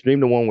Sexy. Stream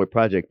the one with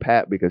Project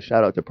Pat, because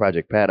shout out to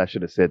Project Pat. I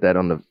should have said that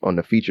on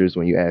the features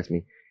when you asked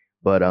me.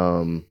 But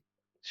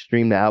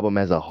stream the album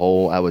as a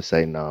whole, I would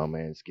say no,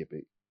 man, skip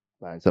it.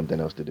 Find something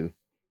else to do.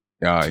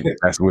 All right,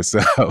 that's what's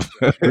up.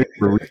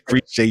 We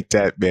appreciate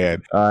that,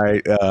 man. All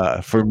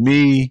right, for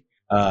me,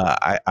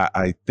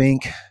 I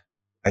think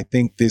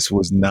this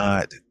was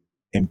not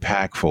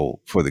impactful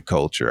for the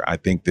culture. I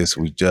think this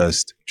was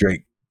just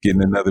Drake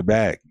getting another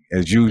bag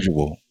as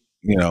usual.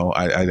 You know,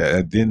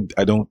 I didn't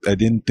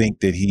think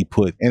that he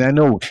put, and I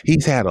know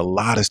he's had a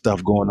lot of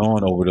stuff going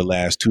on over the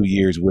last 2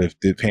 years with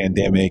the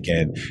pandemic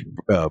and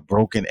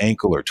broken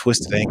ankle or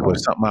twisted ankle or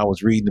something I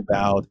was reading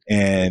about,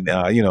 and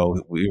you know,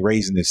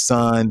 raising his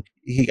son.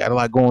 He got a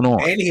lot going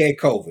on, and he had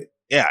COVID.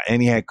 Yeah,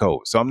 and he had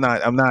COVID. So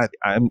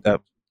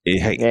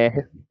hey,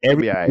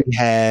 everybody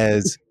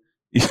has,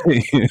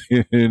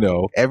 you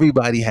know,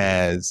 everybody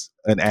has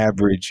an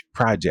average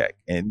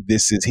project, and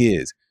this is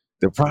his.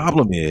 The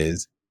problem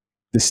is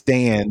the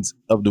stands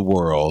of the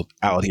world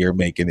out here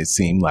making it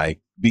seem like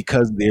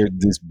because there's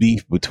this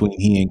beef between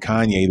he and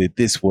Kanye that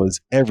this was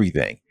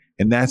everything.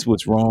 And that's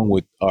what's wrong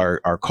with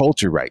our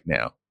culture right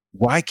now.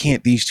 Why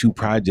can't these two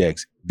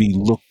projects be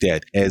looked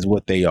at as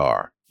what they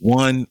are?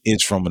 One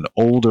is from an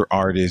older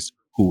artist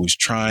who was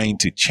trying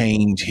to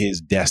change his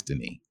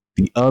destiny.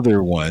 The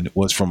other one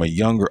was from a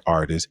younger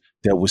artist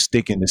that was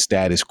sticking to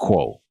status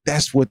quo.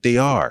 That's what they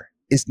are.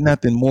 It's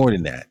nothing more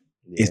than that.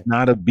 Yeah. It's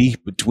not a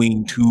beef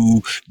between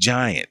two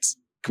giants,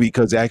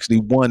 because actually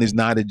one is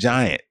not a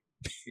giant.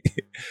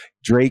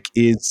 Drake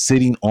is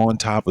sitting on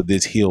top of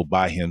this hill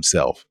by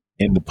himself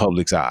in the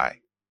public's eye.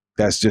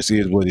 That's just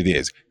is what it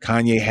is.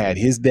 Kanye had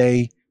his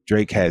day.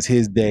 Drake has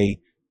his day.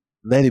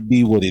 Let it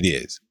be what it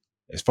is.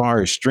 As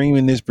far as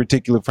streaming this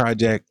particular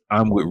project,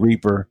 I'm with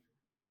Reaper.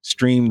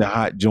 Stream the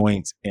hot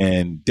joints,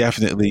 and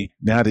definitely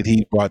now that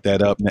he brought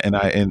that up, and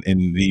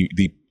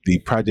the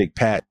Project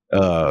Pat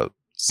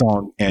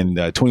song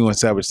and 21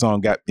 Savage song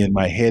got in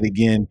my head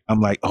again. I'm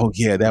like, oh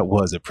yeah, that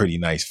was a pretty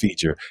nice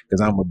feature,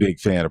 because I'm a big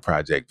fan of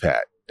Project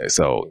Pat.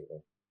 So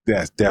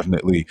that's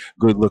definitely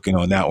good looking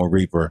on that one,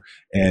 Reaper.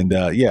 And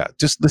yeah,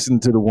 just listen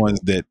to the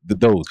ones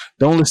those.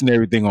 Don't listen to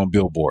everything on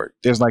Billboard.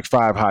 There's like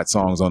 5 hot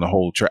songs on the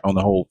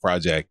whole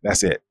project.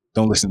 That's it.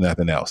 Don't listen to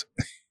nothing else.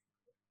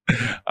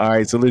 All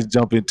right, so let's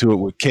jump into it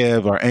with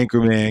Kev, our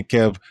anchorman.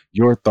 Kev,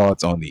 your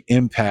thoughts on the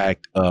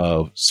impact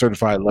of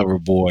Certified Lover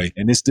Boy,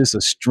 and is this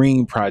a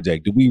stream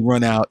project? Do we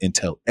run out and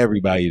tell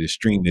everybody to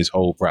stream this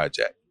whole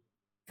project?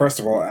 First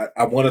of all,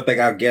 I want to thank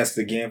our guest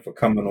again for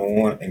coming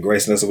on and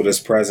gracing us with his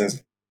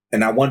presence.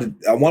 And I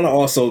want to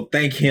also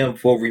thank him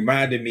for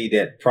reminding me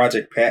that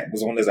Project Pat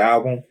was on this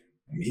album.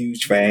 I'm a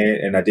huge fan,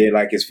 and I did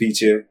like his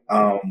feature.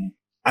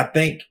 I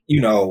think,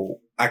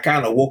 I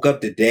kind of woke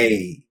up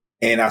today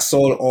and I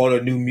saw all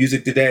the new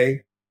music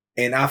today,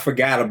 and I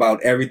forgot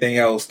about everything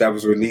else that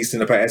was released in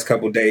the past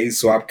couple of days.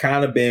 So I've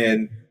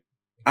been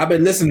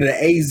listening to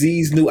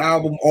AZ's new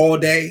album all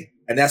day,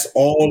 and that's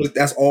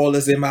all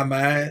that's in my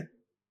mind.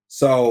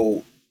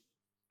 So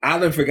I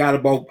done forgot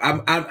about.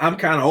 I'm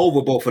kind of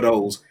over both of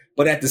those,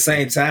 but at the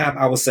same time,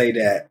 I would say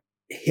that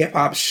hip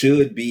hop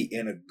should be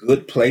in a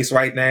good place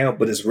right now,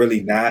 but it's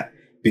really not,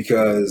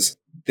 because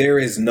there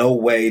is no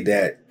way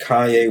that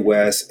Kanye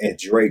West and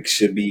Drake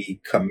should be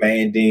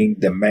commanding,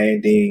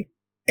 demanding,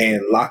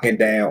 and locking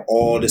down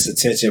all this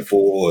attention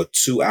for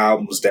two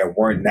albums that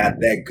weren't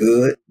not that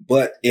good.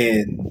 But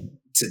in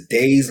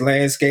today's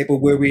landscape of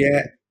where we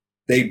at,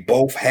 they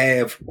both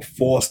have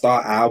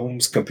 4-star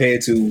albums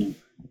compared to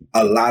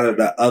a lot of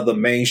the other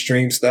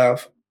mainstream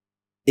stuff.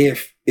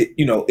 If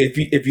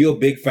you're a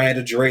big fan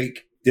of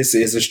Drake, this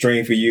is a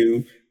stream for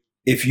you.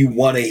 If you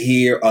want to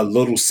hear a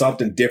little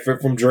something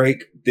different from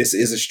Drake, this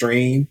is a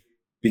stream,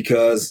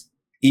 because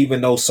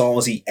even those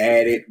songs he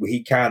added, where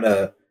he kind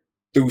of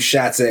threw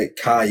shots at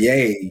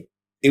Kanye,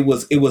 it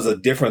was a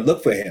different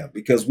look for him,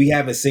 because we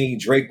haven't seen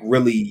Drake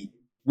really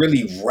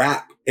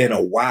rap in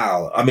a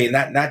while. I mean,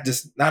 not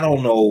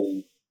on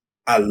no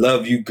 "I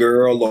love you,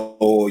 girl"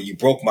 or "you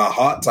broke my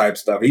heart" type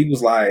stuff. He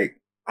was like,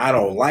 "I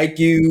don't like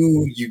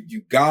you,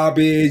 you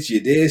garbage, you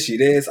this, you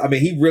this." I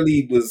mean, he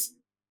really was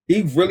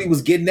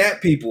getting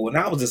at people, and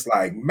I was just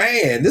like,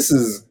 man, this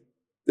is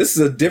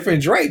a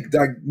different Drake.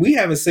 Like, we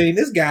haven't seen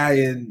this guy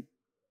in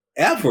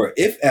ever,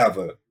 if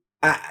ever.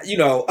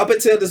 Up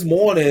until this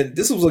morning,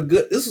 this was a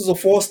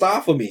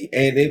 4-star for me,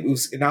 and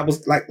I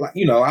was like,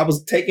 I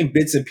was taking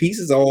bits and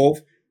pieces off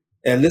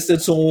and listening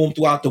to them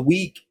throughout the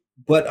week.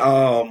 But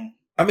I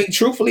mean,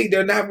 truthfully,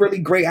 they're not really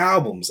great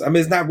albums. I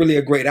mean, it's not really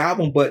a great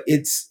album, but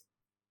it's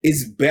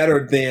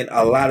better than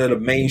a lot of the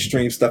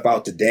mainstream stuff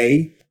out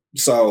today.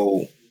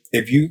 So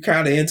if you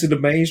kind of into the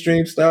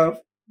mainstream stuff,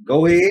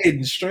 go ahead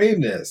and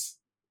stream this.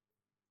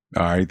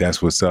 All right,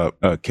 that's what's up,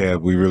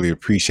 Kev. We really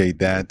appreciate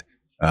that.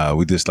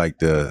 We just like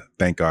to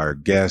thank our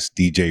guest,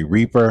 DJ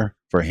Reaper,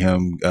 for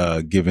him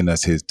giving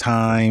us his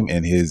time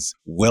and his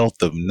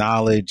wealth of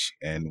knowledge.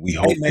 And we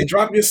hope, hey, man,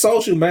 drop your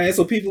social, man,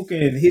 so people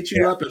can hit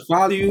you up and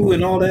follow you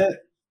and all that.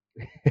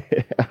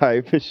 All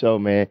right, for sure,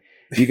 man.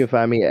 You can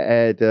find me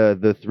at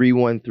the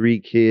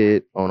 313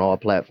 Kid on all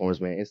platforms,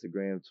 man.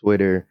 Instagram,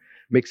 Twitter,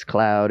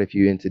 Mixcloud. If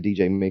you're into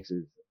DJ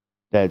mixes,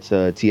 that's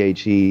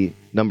THE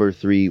number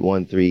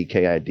 313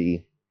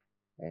 KID.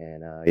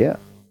 And yeah.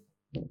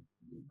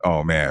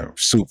 Oh man,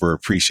 super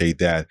appreciate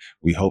that.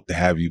 We hope to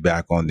have you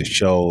back on the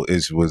show.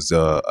 It was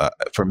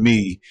for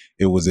me,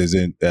 it was as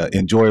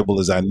enjoyable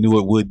as I knew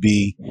it would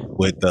be,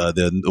 with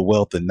the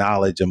wealth of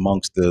knowledge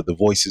amongst the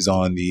voices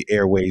on the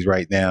airways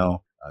right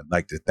now. I'd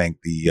like to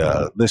thank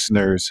the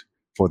listeners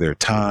for their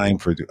time,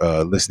 for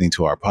listening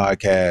to our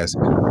podcast.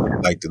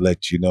 I'd like to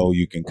let you know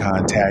you can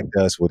contact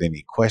us with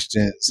any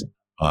questions.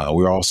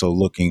 We're also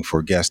looking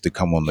for guests to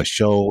come on the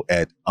show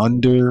at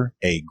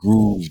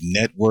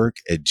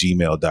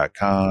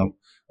underagroovenetwork@gmail.com.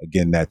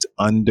 Again, that's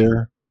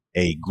under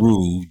a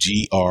groove,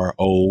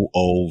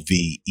 GROOVE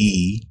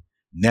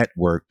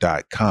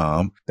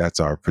network.com.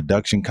 That's our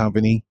production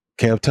company.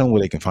 Kev, tell them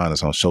where they can find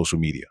us on social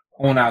media.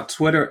 On our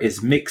Twitter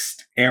is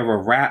Mixed Era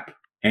Rap,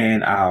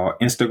 and our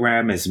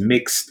Instagram is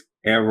Mixed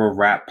Era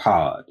Rap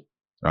Pod.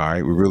 All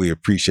right. We really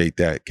appreciate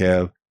that,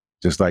 Kev.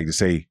 Just like to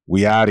say,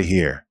 we out of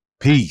here.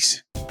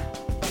 Peace.